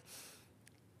thinking like,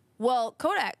 well,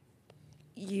 Kodak,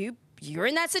 you're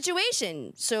in that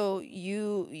situation, so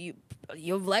you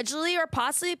allegedly or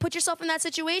possibly put yourself in that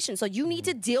situation. So you need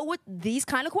to deal with these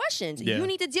kind of questions. Yeah. You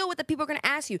need to deal with the people are going to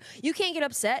ask you. You can't get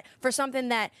upset for something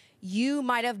that you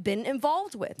might have been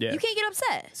involved with. Yeah. You can't get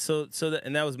upset. So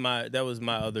that was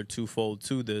my other twofold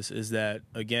to this, is that,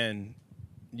 again,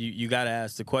 you got to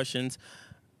ask the questions.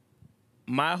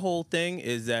 My whole thing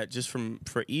is that just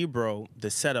for Ebro, the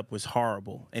setup was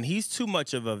horrible, and he's too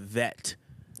much of a vet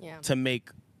to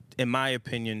make, in my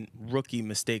opinion, rookie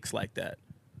mistakes like that.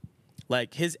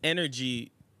 Like, his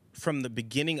energy from the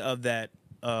beginning of that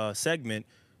segment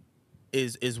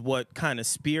is what kind of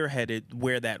spearheaded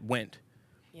where that went.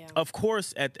 Yeah. Of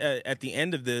course, at the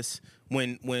end of this,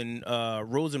 when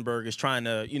Rosenberg is trying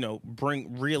to,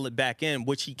 reel it back in,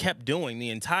 which he kept doing the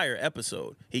entire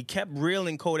episode, he kept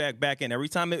reeling Kodak back in. Every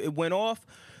time it went off,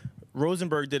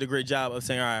 Rosenberg did a great job of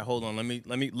saying, "All right, hold on,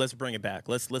 let's bring it back.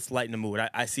 Let's lighten the mood.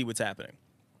 I see what's happening."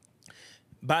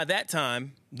 By that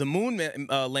time, the moon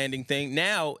landing thing,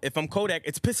 now, if I'm Kodak,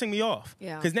 it's pissing me off.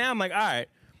 Yeah. Because now I'm like, all right,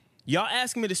 y'all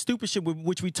asking me the stupid shit,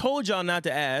 which we told y'all not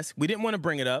to ask. We didn't want to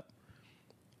bring it up.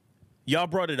 Y'all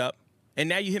brought it up. And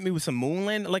now you hit me with some moon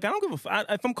landing. Like, I don't give a fuck.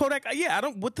 If I'm Kodak,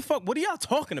 what the fuck? What are y'all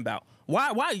talking about?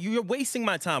 Why? You're wasting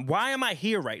my time. Why am I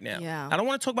here right now? Yeah. I don't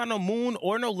want to talk about no moon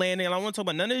or no landing. I don't want to talk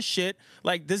about none of this shit.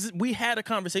 Like, we had a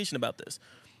conversation about this.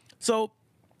 So,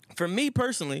 for me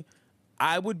personally,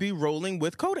 I would be rolling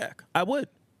with Kodak. I would.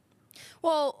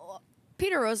 Well,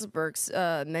 Peter Rosenberg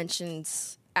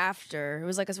mentions after,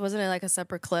 wasn't it like a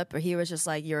separate clip where he was just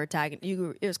like,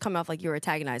 it was coming off like you were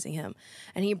antagonizing him,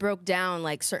 and he broke down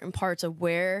like certain parts of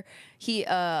where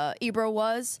Ebro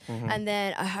was, and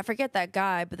then I forget that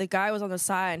guy, but the guy was on the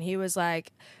side, and he was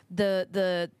like,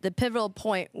 the pivotal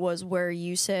point was where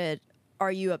you said,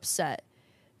 "Are you upset?"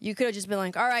 You could have just been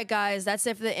like, "All right, guys, that's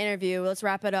it for the interview. Let's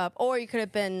wrap it up." Or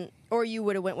you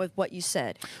would have went with what you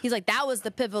said. He's like, that was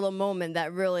the pivotal moment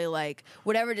that really, like,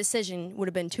 whatever decision would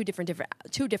have been two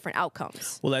different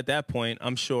outcomes. Well, at that point,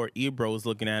 I'm sure Ebro was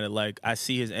looking at it like, I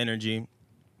see his energy,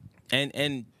 and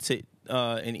in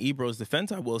Ebro's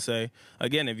defense, I will say,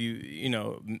 again, if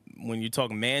when you talk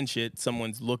man shit,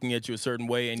 someone's looking at you a certain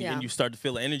way, and you start to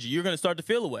feel the energy, you're going to start to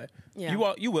feel away.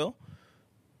 Yeah. You will.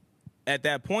 At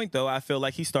that point, though, I feel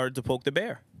like he started to poke the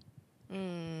bear.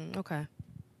 Okay.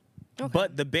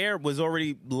 But the bear was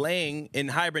already laying in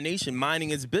hibernation, minding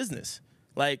its business.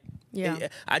 Like,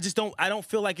 I don't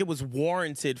feel like it was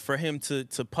warranted for him to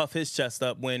puff his chest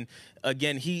up when,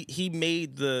 again, he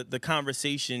made the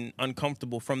conversation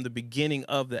uncomfortable from the beginning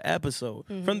of the episode.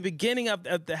 From the beginning of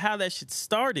how that shit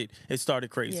started, it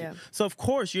started crazy. Yeah. So, of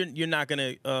course, you're not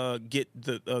going to get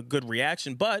the good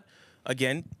reaction. But,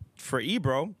 again, for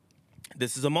Ebro,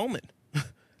 this is a moment.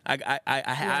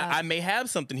 I may have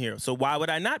something here, so why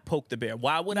would I not poke the bear?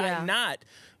 Why would I not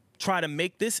try to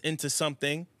make this into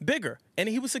something bigger? And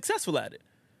he was successful at it.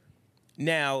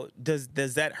 Now, does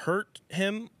that hurt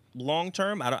him long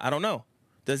term? I don't know.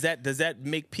 Does that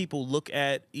make people look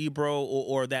at Ebro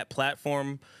or that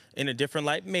platform in a different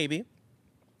light? Maybe.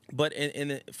 But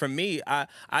for me,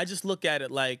 I just look at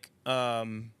it like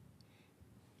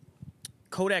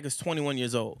Kodak is 21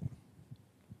 years old.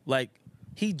 Like,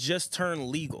 he just turned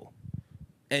legal,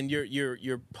 and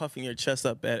you're puffing your chest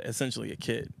up at essentially a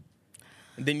kid.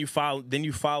 And then you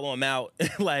follow him out,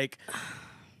 like,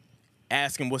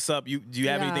 asking what's up. Do you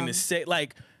have anything to say?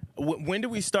 Like, when do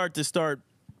we start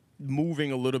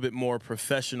moving a little bit more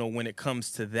professional when it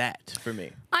comes to that? For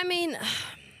me, I mean,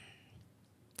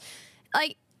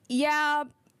 like, I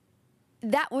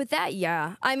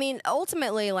mean,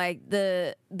 ultimately, like,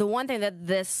 the one thing that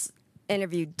this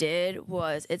interview did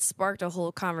was it sparked a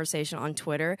whole conversation on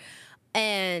Twitter,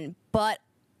 but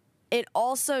it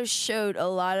also showed a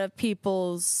lot of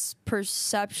people's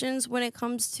perceptions when it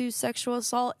comes to sexual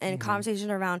assault and conversation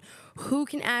around who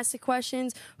can ask the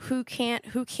questions, who can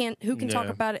talk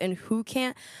about it, and who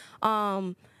can't.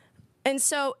 And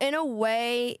so in a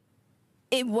way,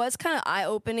 it was kind of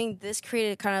eye-opening. This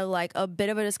created kind of like a bit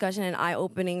of a discussion and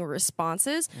eye-opening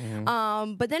responses.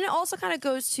 But then it also kind of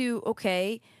goes to,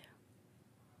 okay,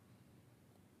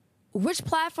 which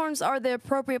platforms are the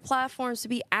appropriate platforms to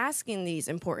be asking these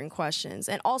important questions?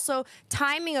 And also,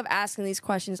 timing of asking these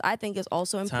questions, I think, is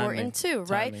also important too,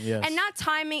 right? Yes. And not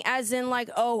timing as in like,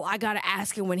 oh, I got to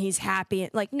ask him when he's happy.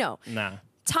 Like, no. Nah.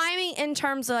 Timing in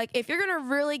terms of like, if you're going to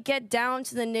really get down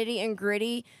to the nitty and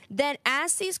gritty, then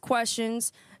ask these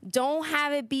questions. Don't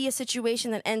have it be a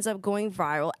situation that ends up going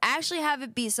viral. Actually have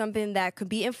it be something that could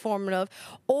be informative.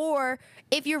 Or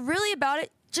if you're really about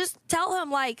it, just tell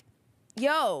him like,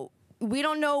 yo, we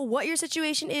don't know what your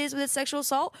situation is with sexual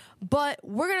assault, but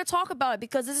we're going to talk about it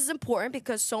because this is important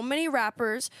because so many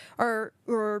rappers or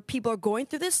people are going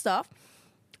through this stuff.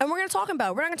 And we're going to talk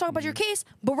about it. We're not going to talk about your case,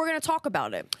 but we're going to talk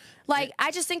about it. Like, I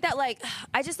just think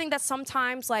that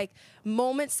sometimes, like,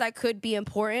 moments that could be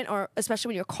important, or especially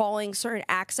when you're calling certain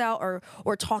acts out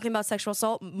or talking about sexual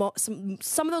assault,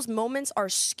 some of those moments are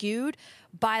skewed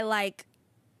by, like,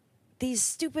 these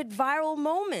stupid viral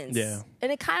moments. Yeah.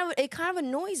 And it kind of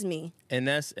annoys me. And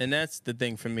that's the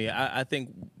thing for me. I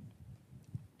think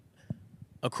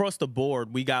across the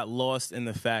board, we got lost in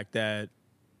the fact that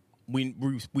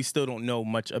we still don't know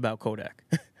much about Kodak.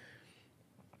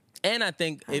 And I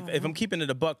think if I'm keeping it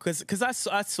a buck, because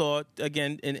I saw,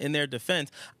 again, in their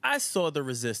defense, I saw the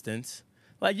resistance.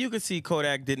 Like, you could see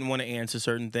Kodak didn't want to answer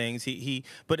certain things.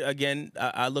 But again,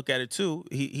 I look at it too.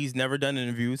 He's never done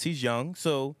interviews. He's young,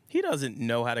 so he doesn't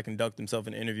know how to conduct himself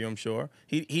in an interview. I'm sure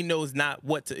he knows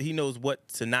what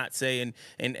to not say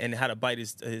and how to bite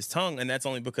his tongue, and that's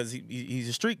only because he's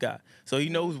a street guy. So he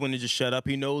knows when to just shut up.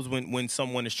 He knows when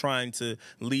someone is trying to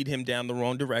lead him down the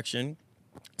wrong direction.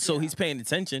 So he's paying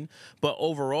attention, but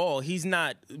overall, he's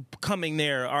not coming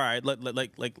there. All right,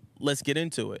 let's get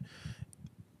into it.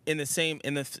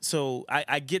 So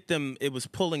I get them. It was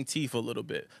pulling teeth a little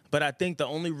bit, but I think the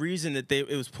only reason that it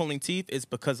was pulling teeth is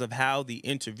because of how the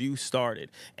interview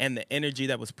started and the energy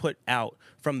that was put out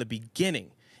from the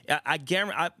beginning. I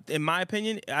guarantee, in my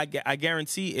opinion, I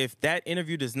guarantee if that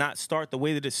interview does not start the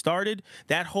way that it started,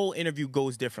 that whole interview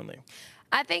goes differently.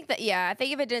 I think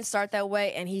if it didn't start that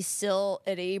way and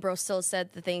Ebro still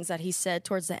said the things that he said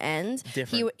towards the end,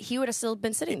 he would have still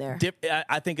been sitting there.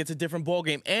 I think it's a different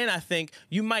ballgame. And I think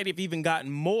you might have even gotten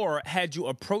more had you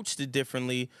approached it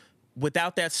differently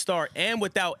without that start and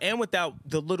without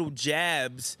the little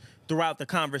jabs throughout the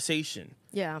conversation.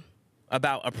 Yeah.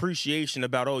 About appreciation,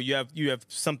 about you have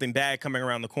something bad coming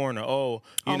around the corner.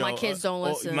 My kids don't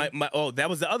listen. That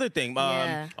was the other thing.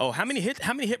 Yeah. How many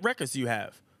hit records do you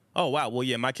have? Oh wow, well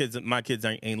yeah, my kids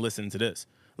ain't listening to this.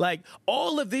 Like,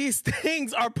 all of these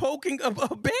things are poking a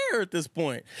bear at this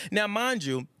point. Now, mind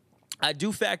you, I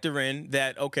do factor in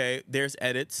that, okay, there's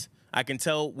edits. I can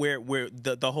tell where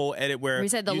the whole edit where we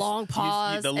said the long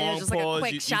pause, the long just pause. Like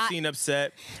a quick shot. You seem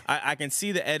upset. I can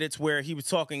see the edits where he was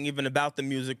talking even about the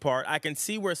music part. I can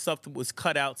see where stuff was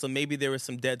cut out, so maybe there were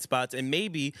some dead spots, and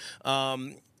maybe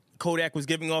Kodak was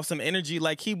giving off some energy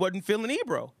like he wasn't feeling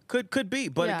Ebro. Could be,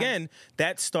 but again,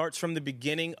 that starts from the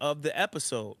beginning of the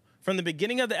episode. From the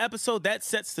beginning of the episode, that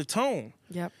sets the tone.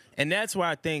 Yep. And that's where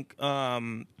I think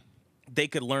they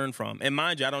could learn from. And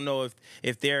mind you, I don't know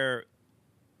if they're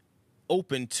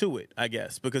open to it, I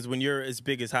guess, because when you're as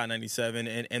big as Hot 97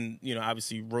 and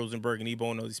obviously Rosenberg and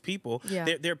Ebo and all these people,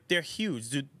 they're huge.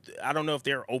 Dude, I don't know if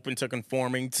they're open to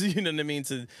conforming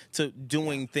to, to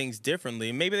doing things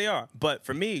differently. Maybe they are, but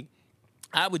for me,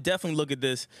 I would definitely look at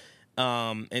this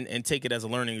and take it as a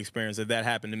learning experience if that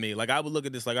happened to me. Like, I would look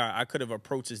at this like, all right, I could have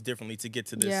approached this differently to get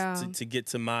to this, to get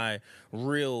to my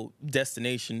real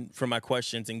destination for my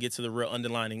questions and get to the real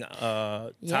underlining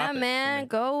topic. Yeah, man,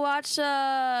 go watch,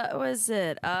 what is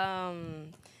it?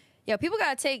 People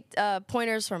gotta take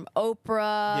pointers from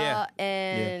Oprah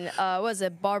and what was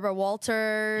it, Barbara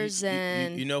Walters,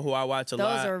 and you know who I watch a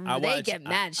lot? They get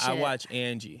mad shit. I watch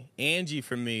Angie. Angie,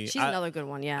 for me, she's another good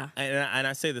one. Yeah, and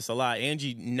I say this a lot.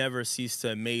 Angie never ceased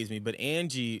to amaze me, but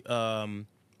Angie,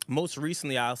 most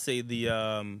recently, I'll say the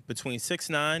between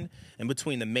 6ix9ine and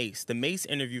between the Mase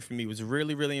interview for me was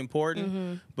really, really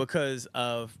important because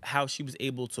of how she was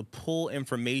able to pull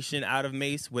information out of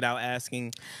Mase without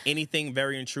asking anything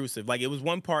very intrusive. Like, it was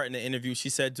one part in the interview, she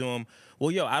said to him,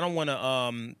 well, yo, I don't want to,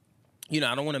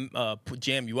 I don't want to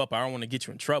jam you up. I don't want to get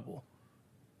you in trouble.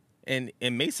 And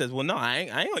Mase says, well, no, I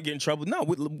ain't gonna get in trouble. No,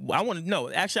 I want to know.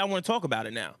 Actually, I want to talk about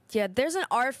it now. Yeah, there's an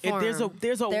art form. There's a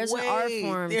way. An art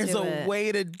form. There's a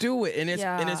way to do it, and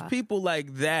it's people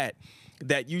like that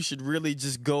you should really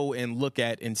just go and look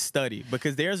at and study,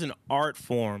 because there's an art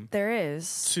form. There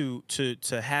is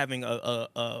to having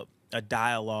a a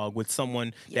dialogue with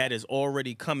someone that is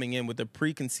already coming in with a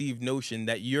preconceived notion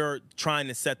that you're trying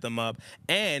to set them up,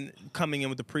 and coming in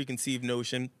with a preconceived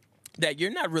notion that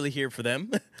you're not really here for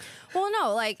them. Well,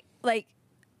 no, like.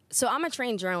 So I'm a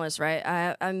trained journalist, right?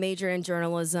 I majored in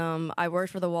journalism. I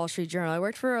worked for the Wall Street Journal. I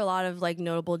worked for a lot of like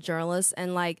notable journalists,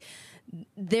 and like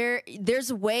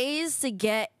there's ways to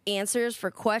get answers for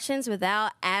questions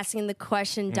without asking the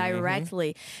question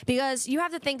directly. Because you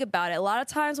have to think about it. A lot of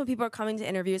times when people are coming to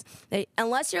interviews,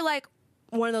 unless you're like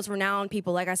one of those renowned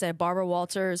people, like I said, Barbara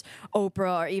Walters,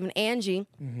 Oprah, or even Angie.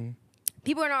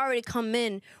 People are not already come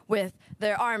in with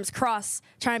their arms crossed,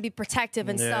 trying to be protective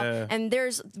and stuff. And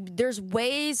there's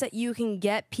ways that you can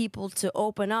get people to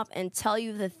open up and tell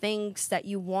you the things that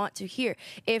you want to hear.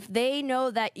 If they know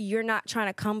that you're not trying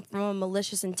to come from a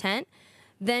malicious intent,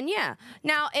 then yeah.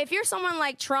 Now, if you're someone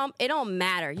like Trump, it don't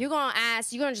matter. You're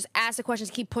gonna just ask the questions,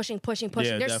 keep pushing.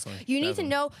 Yeah, You need to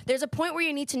know. There's a point where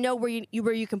you need to know where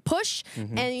you can push,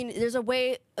 and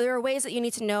there are ways that you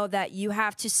need to know that you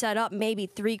have to set up maybe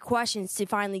 3 questions to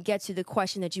finally get to the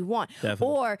question that you want,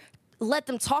 or let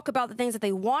them talk about the things that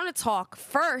they want to talk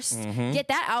first, get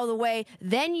that out of the way,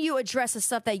 then you address the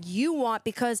stuff that you want.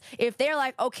 Because if they're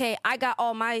like, okay, I got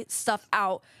all my stuff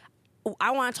out,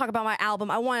 I want to talk about my album,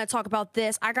 I want to talk about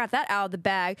this, I got that out of the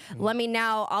bag,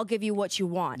 I'll give you what you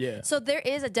want. So there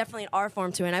is definitely an art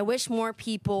form to it, and I wish more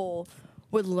people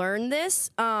would learn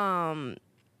this.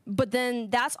 But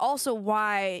then that's also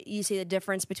why you see the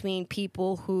difference between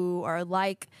people who are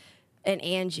like an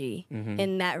Angie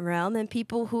in that realm and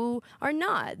people who are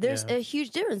not. There's a huge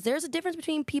difference. There's a difference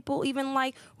between people even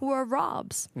like who are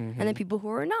Robs and then people who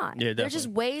are not. There's just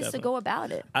ways to go about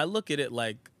it. I look at it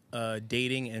like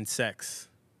dating and sex.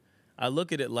 I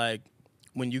look at it like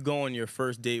when you go on your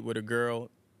first date with a girl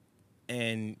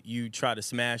and you try to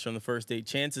smash on the first date,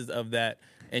 chances of that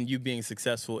and you being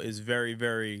successful is very,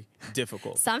 very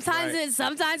difficult. Sometimes right? it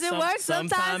works,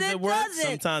 sometimes it doesn't.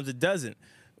 Sometimes it doesn't.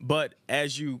 But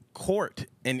as you court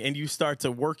and you start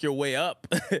to work your way up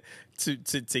to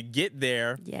get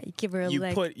there, you give her a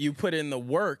you put in the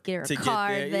work get her to a car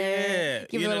get there. there,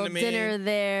 give her a little dinner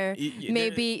there,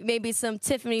 maybe some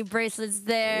Tiffany bracelets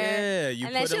there. Yeah, you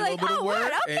and put then in a little bit of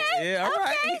work. Okay, all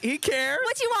right. He cares.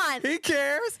 What you want? He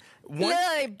cares.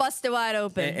 Literally busted wide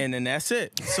open. And then that's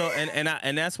it. So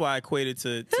and that's why I equated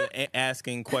to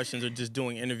asking questions or just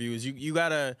doing interviews. You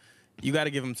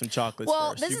gotta give them some chocolates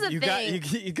well, first. This is the thing.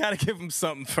 You gotta give them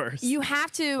something first. You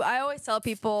have to. I always tell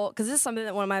people, because this is something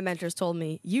that one of my mentors told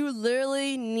me. You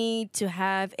literally need to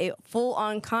have a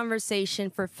full-on conversation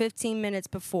for 15 minutes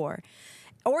before.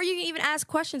 Or you can even ask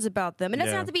questions about them. It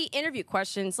doesn't have to be interview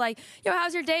questions like, yo,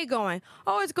 how's your day going?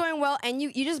 Oh, it's going well. And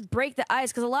you just break the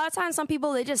ice. Because a lot of times some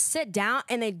people, they just sit down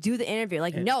and they do the interview.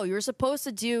 Like, no, you're supposed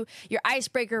to do your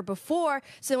icebreaker before.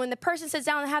 So when the person sits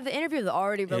down and have the interview, they're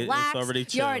already relaxed. It's already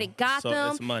chill. You already got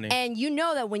them. It's money. And you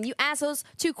know that when you ask those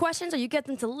 2 questions or you get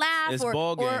them to laugh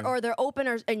or they're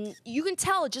open, and you can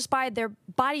tell just by their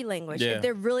body language if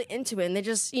they're really into it. And they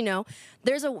just,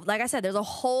 like I said, there's a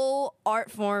whole art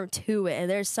form to it.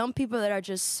 And there's some people that are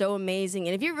just so amazing.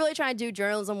 And if you're really trying to do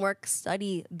journalism work,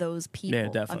 study those people. Yeah,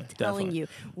 definitely. I'm telling you.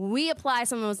 We apply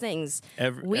some of those things.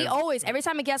 Every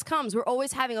time a guest comes, we're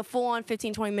always having a full-on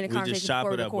 15, 20-minute conversation just chop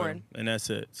before it we up record. with them, and that's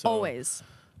it. So, always.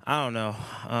 I don't know.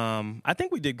 I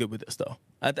think we did good with this, though.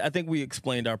 I think we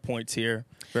explained our points here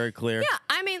very clear. Yeah,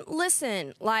 I mean,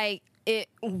 listen, like, it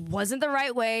wasn't the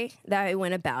right way that we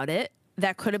went about it.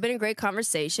 That could have been a great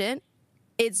conversation.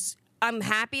 I'm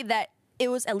happy that it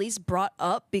was at least brought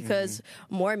up because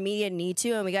more media need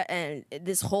to, and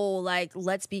this whole like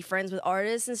let's be friends with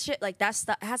artists and shit like that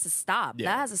has to stop.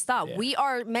 That has to stop. Yeah. We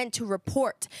are meant to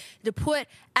report, to put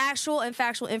actual and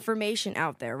factual information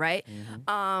out there, right?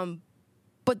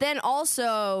 But then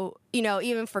also,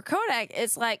 even for Kodak,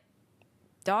 it's like,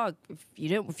 dog,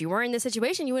 if you weren't in this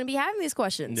situation, you wouldn't be having these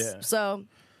questions. Yeah. So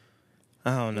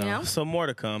I don't know. So more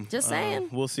to come. Just saying.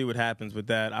 We'll see what happens with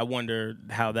that. I wonder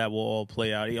how that will all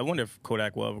play out. I wonder if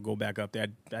Kodak will ever go back up there.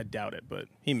 I doubt it, but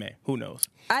he may. Who knows?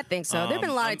 I think so. There have been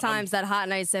a lot of times that Hot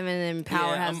 97 and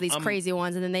Power has these crazy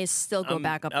ones, and then they still go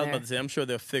back up there. I was about to say, I'm sure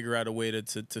they'll figure out a way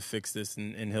to fix this,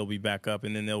 and he'll be back up,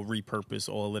 and then they'll repurpose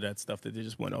all of that stuff that they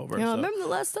just went over. Remember the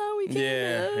last time we came?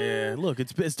 Yeah. Look,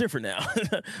 it's different now.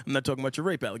 I'm not talking about your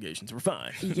rape allegations. We're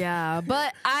fine. Yeah,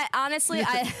 but I honestly,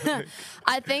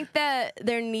 I think that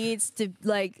there needs to,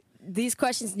 like, these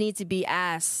questions need to be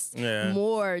asked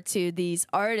more to these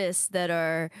artists that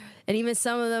are, and even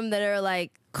some of them that are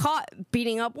like caught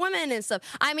beating up women and stuff.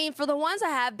 I mean, for the ones that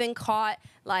have been caught,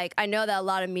 like, I know that a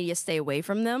lot of media stay away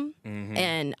from them,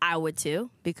 and I would too,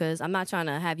 because I'm not trying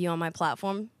to have you on my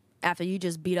platform after you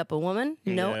just beat up a woman.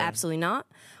 No, absolutely not.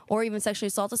 Or even sexually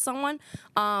assaulted someone.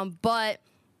 But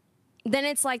then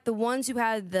it's like the ones who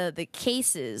had the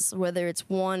cases, whether it's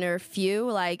one or a few,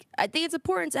 like, I think it's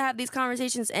important to have these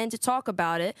conversations and to talk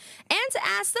about it and to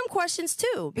ask them questions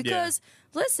too. Because,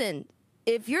 listen,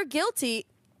 if you're guilty,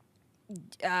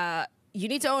 you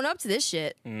need to own up to this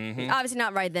shit. Obviously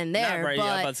not right then there, not right, but,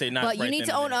 yeah, I was about to say not but you right need then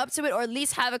to and own there. up to it, or at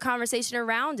least have a conversation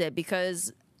around it,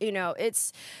 because you know,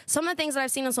 it's some of the things that I've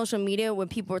seen on social media when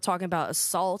people are talking about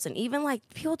assault, and even like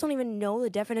people don't even know the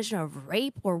definition of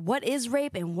rape or what is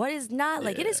rape and what is not.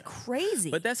 Like, it is crazy.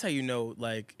 But that's how you know,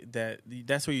 like,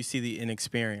 that's where you see the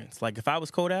inexperience. Like, if I was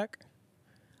Kodak,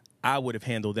 I would have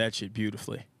handled that shit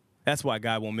beautifully. That's why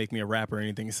God won't make me a rapper or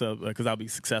anything, so because I'll be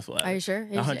successful at it. Are you sure?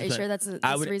 Are you sure that's the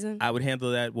reason? I would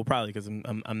handle that. Well, probably because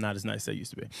I'm not as nice as I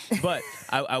used to be. But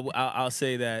I'll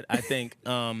say that I think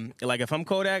like if I'm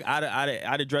Kodak,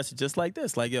 I'd address it just like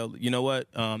this. Like, yo, you know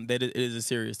what? That it is a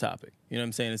serious topic. You know what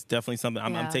I'm saying? It's definitely something.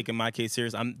 I'm taking my case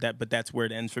serious. But that's where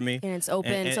it ends for me. And it's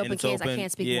open. It's open case. I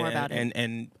can't speak more about it.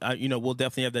 And you know, we'll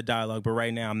definitely have that dialogue. But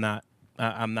right now,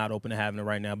 I'm not open to having it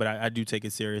right now. But I do take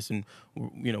it serious, and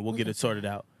you know, we'll get it sorted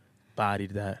out.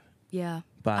 Bodied that. Yeah.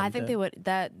 Bodied I think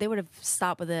they would have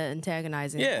stopped with the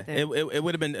antagonizing. Yeah, it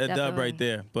would have been a dub right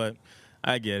there, but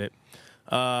I get it.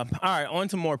 All right, on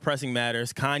to more pressing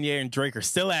matters. Kanye and Drake are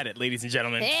still at it, ladies and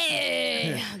gentlemen.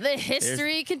 Hey, the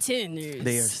history continues.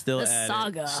 They are still the at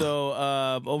saga. it. So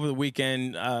over the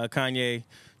weekend, Kanye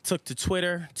took to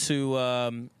Twitter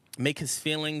to make his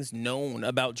feelings known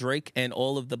about Drake and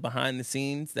all of the behind the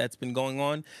scenes that's been going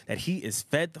on, that he is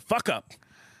fed the fuck up.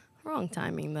 Wrong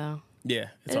timing, though. Yeah,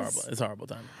 it's horrible. It's horrible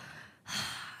timing.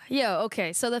 Yo,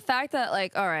 okay. So the fact that,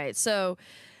 like, all right, so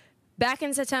back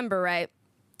in September, right?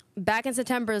 Back in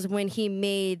September is when he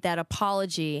made that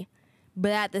apology.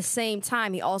 But at the same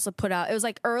time, he also put out, it was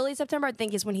like early September, I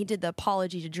think, is when he did the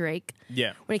apology to Drake.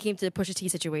 Yeah. When it came to the Pusha T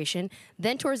situation.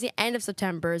 Then towards the end of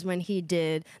September is when he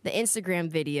did the Instagram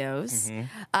videos.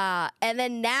 And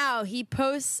then now he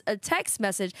posts a text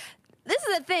message. This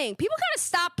is the thing. People gotta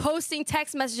stop posting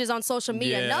text messages on social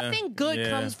media. Yeah, Nothing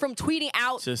good comes from tweeting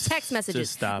out text messages.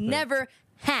 Just stop it. Never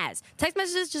has. Text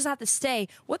messages just have to stay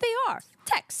what they are.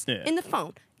 Text in the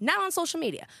phone, not on social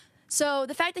media. So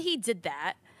the fact that he did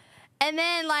that, and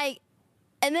then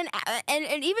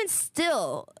and even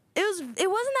still, it wasn't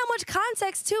that much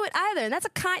context to it either. And that's a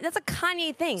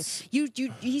Kanye thing.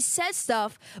 He says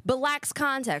stuff but lacks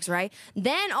context, right?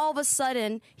 Then all of a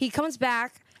sudden he comes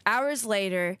back hours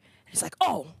later. He's like,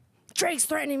 oh, Drake's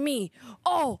threatening me.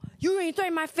 Oh, you ain't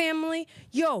threatening my family.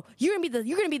 Yo, you're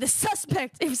gonna be the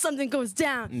suspect if something goes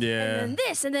down. Yeah. And then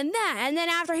this and then that. And then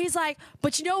after he's like,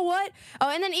 but you know what? Oh,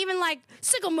 and then even like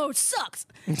sickle mode sucks.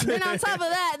 And then on top of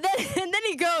that, then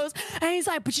he goes and he's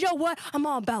like, but you know what? I'm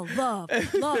all about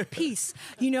love, peace.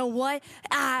 You know what?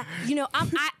 I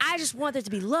just want there to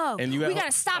be love. And we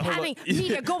gotta stop having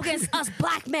media go against us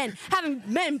black men,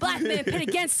 having black men pit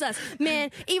against us. Man,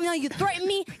 even though you threaten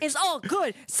me, it's all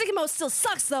good. Sickle mode still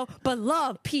sucks though, but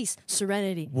love, peace,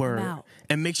 serenity. Word. I'm out.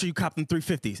 And make sure you cop them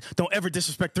 350s. Don't ever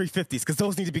disrespect 350s, because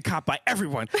those need to be copped by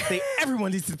everyone.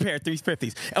 Everyone needs to pair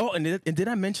 350s. Oh, and did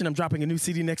I mention I'm dropping a new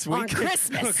CD next week? On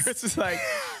Christmas. On Christmas, like,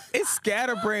 it's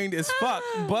scatterbrained as fuck,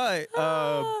 but...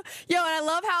 Yo, and I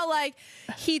love how, like,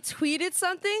 he tweeted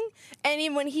something,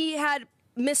 and when he had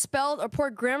misspelled or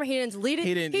poor grammar, he didn't delete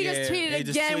it. He just tweeted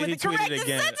again with the correct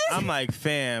sentence. I'm like,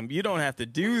 fam, you don't have to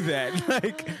do that.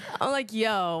 Like, I'm like,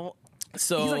 yo...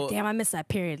 So he's like, damn, I missed that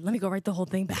period. Let me go write the whole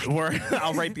thing back.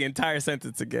 I'll write the entire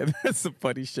sentence again. That's some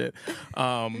funny shit.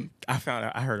 I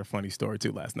heard a funny story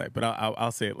too last night, but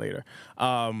I'll say it later.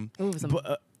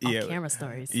 Off-camera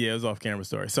stories. Yeah, it was off-camera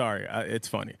story. Sorry, it's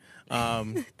funny.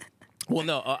 Well,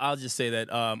 no, I'll just say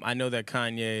that I know that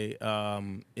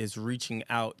Kanye is reaching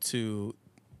out to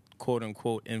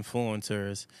quote-unquote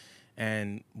influencers,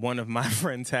 and one of my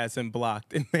friends has him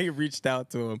blocked, and they reached out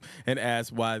to him and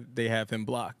asked why they have him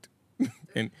blocked.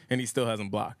 and he still hasn't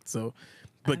blocked. So,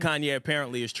 but Kanye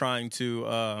apparently is trying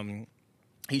to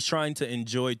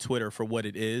enjoy Twitter for what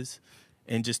it is,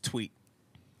 and just tweet,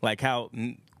 like how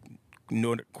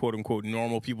quote unquote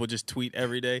normal people just tweet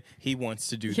every day. He wants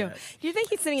to do that. Do you think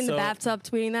he's sitting in the bathtub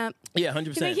tweeting that? Yeah, 100%. Do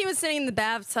you think he was sitting in the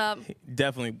bathtub?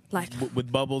 Definitely, like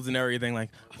with bubbles and everything. Like,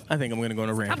 I think I'm gonna go on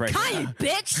a rant right Kanye, now.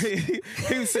 Bitch.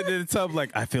 He was sitting in the tub like,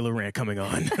 I feel a rant coming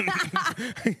on.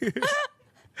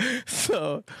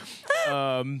 So,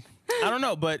 I don't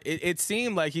know, but it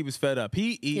seemed like he was fed up.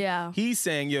 He's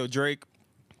saying, yo, Drake,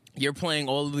 you're playing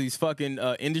all of these fucking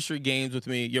industry games with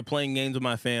me. You're playing games with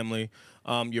my family.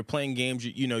 You're playing games,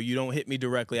 you don't hit me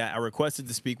directly. I requested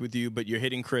to speak with you, but you're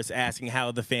hitting Chris asking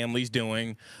how the family's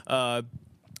doing.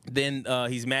 Then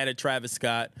he's mad at Travis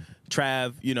Scott.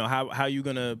 Trav, how you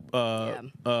gonna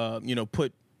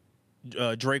put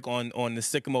Drake on the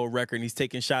Sycamore record, and he's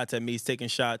taking shots at me. He's taking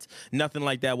shots. Nothing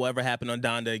like that will ever happen on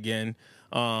Donda again.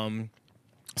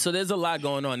 So there's a lot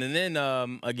going on. And then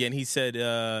again, he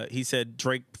said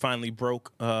Drake finally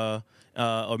broke.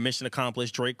 Or mission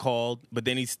accomplished. Drake called, but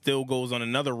then he still goes on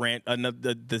another rant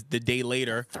the day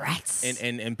later. Threats.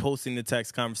 And posting the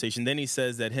text conversation. Then he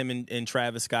says that him and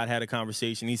Travis Scott had a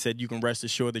conversation. He said, you can rest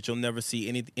assured that you'll never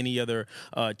see any other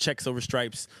checks over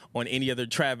stripes on any other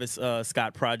Travis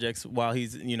Scott projects while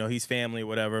he's family or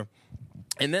whatever.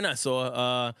 And then I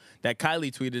saw that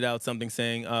Kylie tweeted out something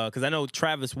saying, because I know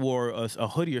Travis wore a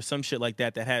hoodie or some shit like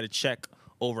that had a check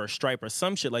over a stripe or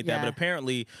some shit like that. But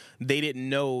apparently they didn't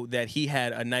know that he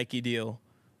had a Nike deal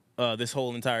this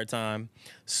whole entire time.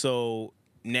 So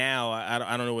now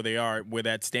I don't know where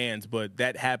that stands, but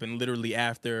that happened literally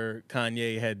after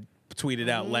Kanye had tweeted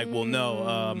out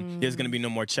there's going to be no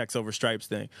more checks over stripes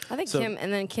thing. I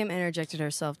think Kim interjected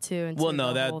herself too. Well,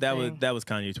 no, that was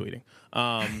Kanye tweeting.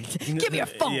 Give me your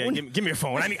phone. Yeah, give me your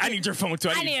phone. I need your phone too.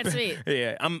 I need a tweet.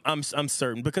 Yeah, I'm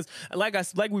certain because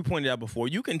like we pointed out before,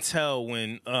 you can tell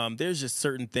when there's just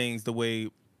certain things, the way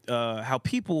how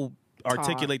people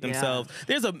articulate themselves.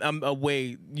 There's a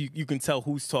way you can tell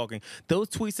who's talking. Those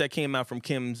tweets that came out from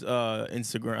Kim's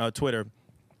Instagram, Twitter,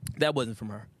 that wasn't from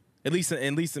her. At least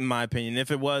in my opinion.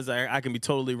 If it was, I can be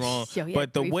totally wrong.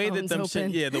 But the way that them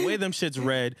shit's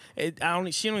read,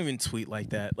 she don't even tweet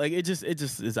like that. Like it just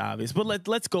is obvious. But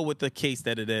let's go with the case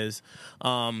that it is.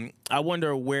 I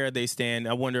wonder where they stand.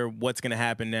 I wonder what's gonna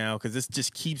happen now because this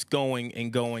just keeps going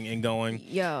and going and going.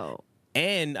 Yo.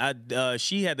 And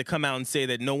she had to come out and say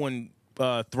that no one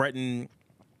threatened,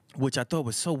 which I thought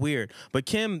was so weird. But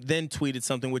Kim then tweeted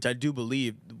something which I do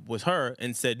believe was her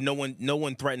and said no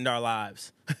one threatened our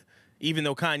lives. Even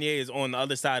though Kanye is on the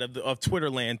other side of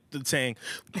Twitter land saying,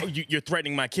 oh, you're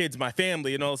threatening my kids, my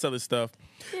family, and all this other stuff.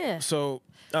 Yeah. So,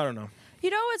 I don't know.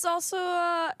 It's also,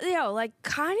 like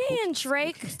Kanye and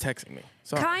Drake. He's texting me.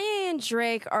 Sorry. Kanye and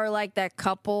Drake are like that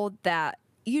couple that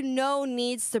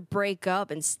needs to break up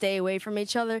and stay away from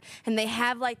each other, and they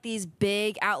have like these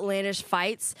big outlandish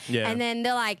fights, and then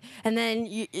they're like, and then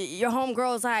your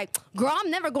homegirl is like, girl, I'm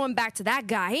never going back to that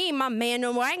guy, he ain't my man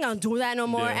no more, I ain't gonna do that no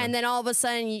more, and then all of a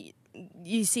sudden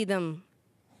you see them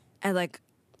at like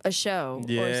a show or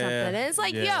something, and it's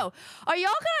like, yo, are y'all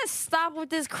gonna stop with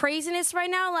this craziness right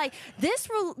now? Like this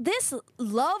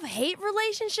love-hate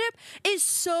relationship is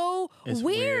so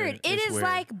weird. It is weird.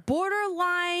 Like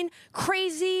borderline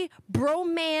crazy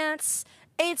bromance.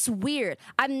 It's weird.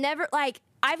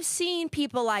 I've seen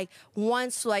people like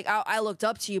once like I looked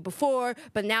up to you before,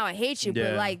 but now I hate you.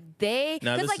 But like this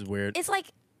is weird. It's like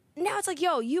now it's like,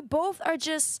 yo, you both are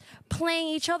just playing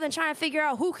each other and trying to figure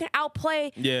out who can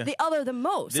outplay the other the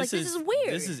most. This is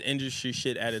weird. This is industry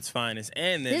shit at its finest.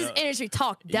 And then, this is industry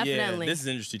talk, definitely. Yeah, this is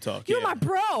industry talk. You're my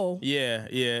bro.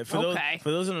 Yeah. For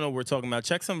those who don't know what we're talking about,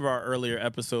 check some of our earlier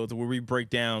episodes where we break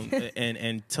down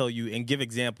and tell you and give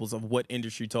examples of what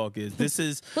industry talk is. This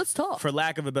is let's talk. For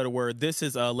lack of a better word, this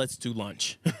is let's do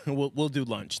lunch. we'll do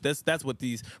lunch. That's what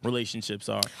these relationships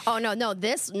are. Oh no,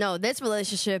 this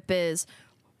relationship is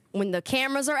when the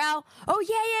cameras are out,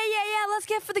 let's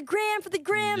get for the gram.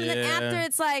 And then after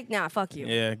it's like, nah, fuck you.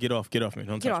 Yeah, get off me. Get off me.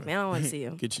 I don't want to see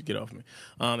you. Get off me.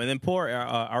 And then poor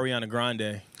Ariana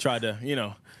Grande tried to,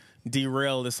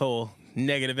 derail this whole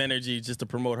negative energy just to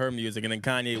promote her music, and then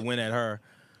Kanye went at her.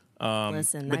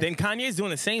 Then Kanye's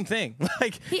doing the same thing.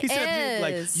 Like he said,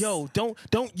 like, yo,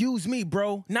 don't use me,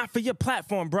 bro. Not for your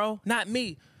platform, bro. Not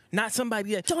me. Not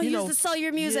somebody that don't use to sell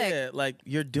your music. Yeah, like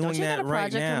you're doing that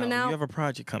right now. You have a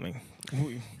project coming.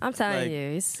 I'm telling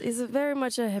you, he's very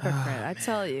much a hypocrite. I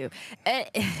tell you,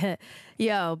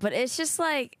 but it's just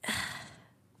like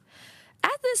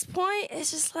at this point,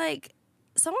 it's just like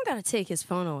someone got to take his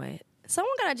phone away.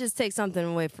 Someone got to just take something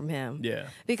away from him. Yeah,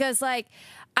 because like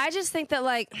I just think that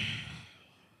like.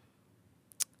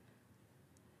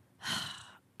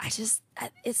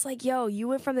 It's like, yo, you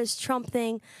went from this Trump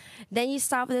thing, then you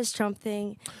stopped with this Trump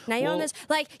thing. Now you're on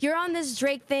this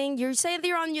Drake thing. You say that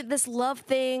you're on this love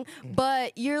thing,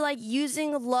 but you're like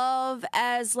using love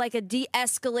as like a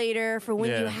de-escalator for when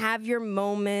you have your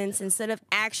moments instead of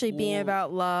actually being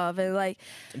about love. And like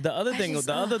the other thing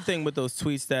with those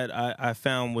tweets that I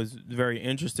found was very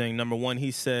interesting. Number one,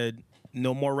 he said,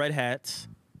 "No more red hats."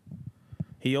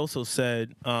 He also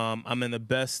said, "I'm in the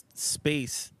best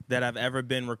space that I've ever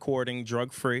been recording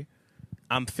drug-free.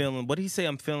 I'm feeling," what did he say?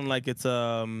 I'm feeling like it's,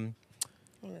 fuck,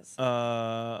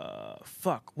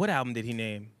 what album did he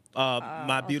name?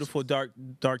 My Beautiful Dark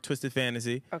Twisted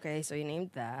Fantasy. Okay, so you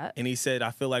named that. And he said,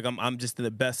 I feel like I'm just in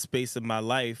the best space of my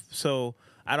life. So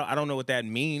I don't know what that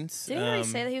means. Didn't he already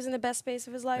say that he was in the best space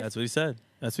of his life? That's what he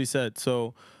said.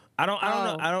 So I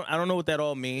don't know what that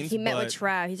all means. He met with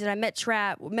Trav. He said, I met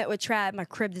with Trav at my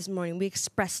crib this morning. We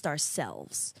expressed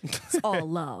ourselves. It's all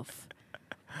love.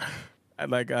 I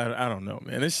don't know,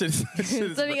 man. This shit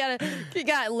is So you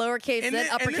got lowercase and then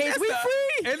uppercase. We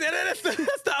free. And then that's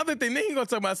the other thing. Then he gonna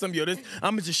talk about some I'm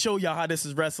gonna just show y'all how this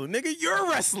is wrestling. Nigga, you're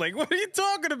wrestling. What are you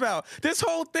talking about? This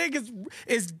whole thing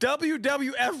is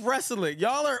WWF wrestling.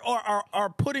 Y'all are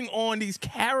putting on these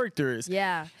characters.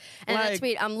 Yeah. And I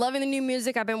tweet, I'm loving the new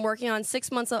music. I've been working on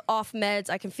 6 months off meds.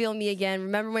 I can feel me again.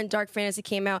 Remember when Dark Fantasy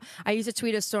came out? I used to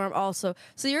tweet a storm also.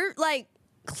 So you're like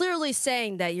clearly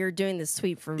saying that you're doing this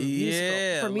tweet for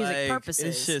music purposes.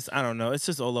 It's just, I don't know. It's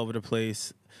just all over the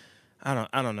place. I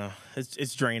don't know.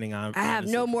 It's draining on. I have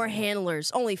no more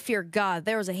handlers. Only fear God.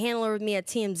 There was a handler with me at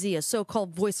TMZ, a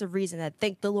so-called voice of reason that,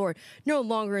 thank the Lord, no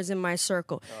longer is in my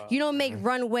circle. You don't make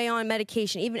runway on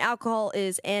medication. Even alcohol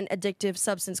is an addictive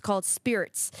substance called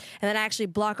spirits, and that actually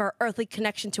block our earthly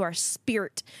connection to our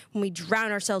spirit when we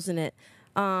drown ourselves in it.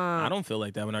 I don't feel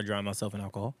like that when I drown myself in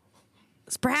alcohol.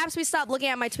 Perhaps we stop looking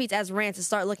at my tweets as rants and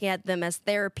start looking at them as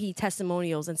therapy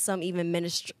testimonials and some even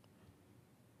ministry.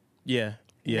 Yeah.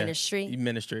 Ministry.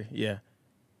 Yeah.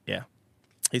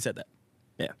 He said that.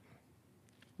 Yeah.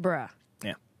 Bruh.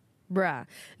 Yeah. Bruh.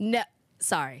 No.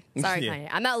 Sorry, Yeah. Kanye.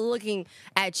 I'm not looking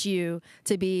at you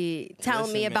to be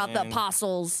telling me about the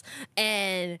apostles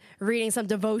and reading some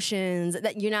devotions.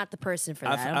 That you're not the person for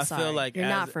that. I'm sorry. Feel like you're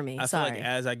not for me. I feel like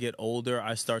as I get older,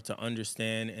 I start to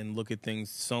understand and look at things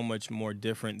so much more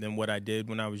different than what I did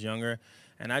when I was younger.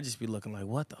 And I just be looking like,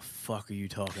 what the fuck are you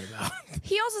talking about?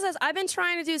 He also says, I've been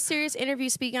trying to do serious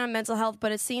interviews speaking on mental health,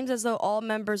 but it seems as though all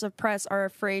members of press are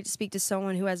afraid to speak to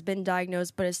someone who has been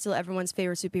diagnosed but is still everyone's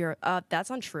favorite superhero.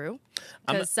 That's untrue.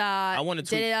 Because I want to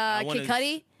tweet. Kid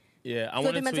Cudi? Yeah, I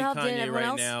want to tweet Kanye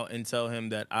right now and tell him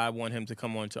that I want him to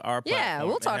come onto our platform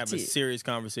we'll talk and have to a you. serious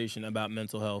conversation about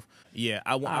mental health. Yeah,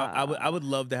 I would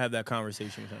love to have that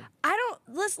conversation with him.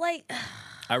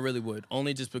 I really would.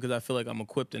 Only just because I feel like I'm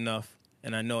equipped enough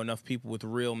and I know enough people with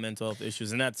real mental health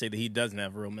issues. And not to say that he doesn't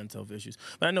have real mental health issues,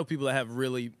 but I know people that have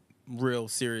really real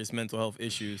serious mental health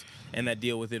issues and that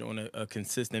deal with it on a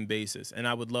consistent basis. And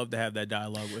I would love to have that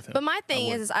dialogue with him. But my thing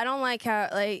is I don't like how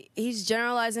he's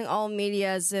generalizing all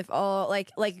media as if all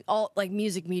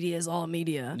music media is all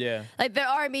media. Yeah. Like there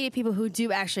are media people who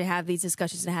do actually have these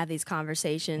discussions and have these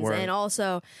conversations. Right. And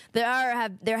also there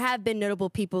have been notable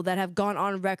people that have gone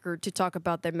on record to talk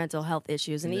about their mental health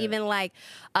issues. And even what's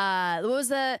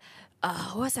that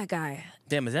guy?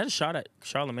 Damn, is that a shot at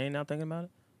Charlamagne now thinking about it?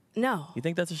 No. You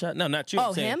think that's a shot? No, not you.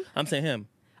 Oh, him? I'm saying him.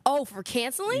 Oh, for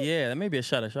canceling? Yeah, that may be a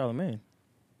shot at Charlamagne.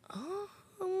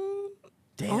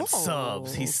 Damn,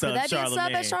 subs. He subbed Charlamagne. Could that be a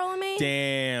sub at Charlamagne?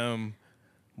 Damn.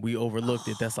 We overlooked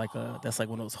it. That's like one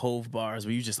of those Hove bars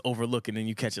where you just overlook it and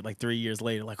you catch it like 3 years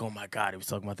later. Like, oh my God, he was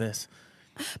talking about this.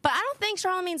 But I don't think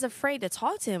Charlamagne's afraid to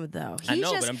talk to him though. I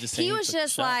know, but I'm just saying he was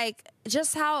just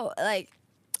how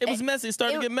it was messy. It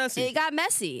started to get messy. It got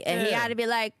messy, and he had to be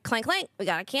like, clank, clank. We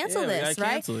gotta cancel this, we gotta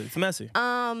right? Cancel it. It's messy.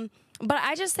 But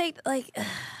I just think I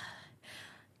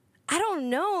don't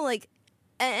know,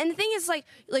 and the thing is,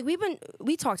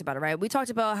 we talked about it, right? We talked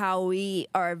about how we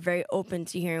are very open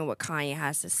to hearing what Kanye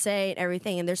has to say and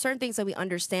everything, and there's certain things that we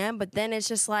understand, but then it's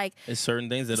just like it's certain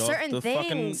things that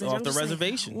off the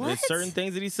reservation. Like, it's certain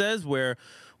things that he says where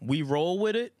we roll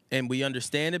with it and we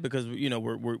understand it because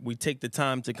we take the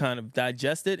time to kind of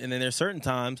digest it, and then there's certain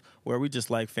times where we just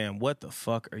like, fam, what the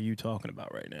fuck are you talking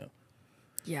about right now?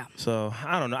 Yeah. So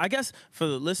I don't know. I guess for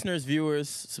the listeners, viewers,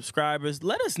 subscribers,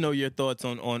 let us know your thoughts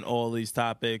on all these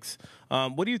topics.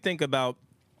 What do you think about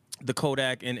the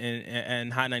Kodak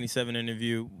and Hot 97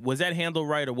 interview? Was that handled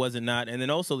right or was it not? And then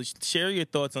also share your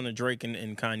thoughts on the Drake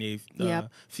and Kanye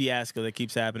fiasco that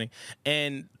keeps happening.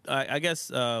 And I guess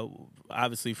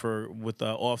obviously with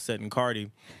Offset and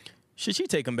Cardi, should she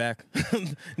take him back?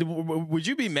 Would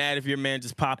you be mad if your man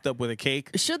just popped up with a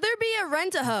cake? Should there be a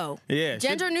rent-a-hoe? Yeah.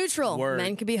 Gender neutral. Word.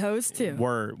 Men could be hoes too.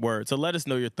 Word. So let us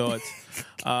know your thoughts.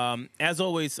 As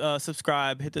always,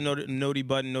 subscribe, hit the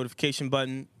notification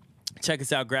button. Check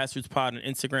us out, Grassroots Pod on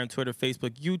Instagram, Twitter,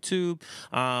 Facebook, YouTube.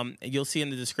 You'll see in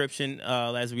the description,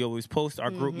 as we always post, our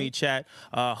group meet chat.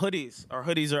 Hoodies. Our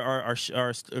hoodies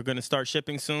are going to start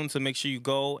shipping soon, so make sure you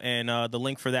go, and the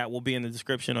link for that will be in the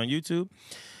description on YouTube.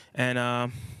 And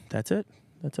that's it.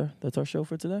 That's our show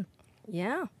for today.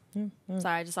 Yeah.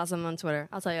 Sorry, I just saw something on Twitter.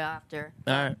 I'll tell you after.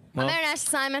 All right. Well, I'm Aaron Ashley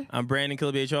Simon. I'm Brandon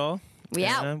Killer BH Hall. We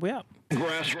out. We out.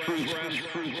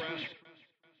 Grassroots.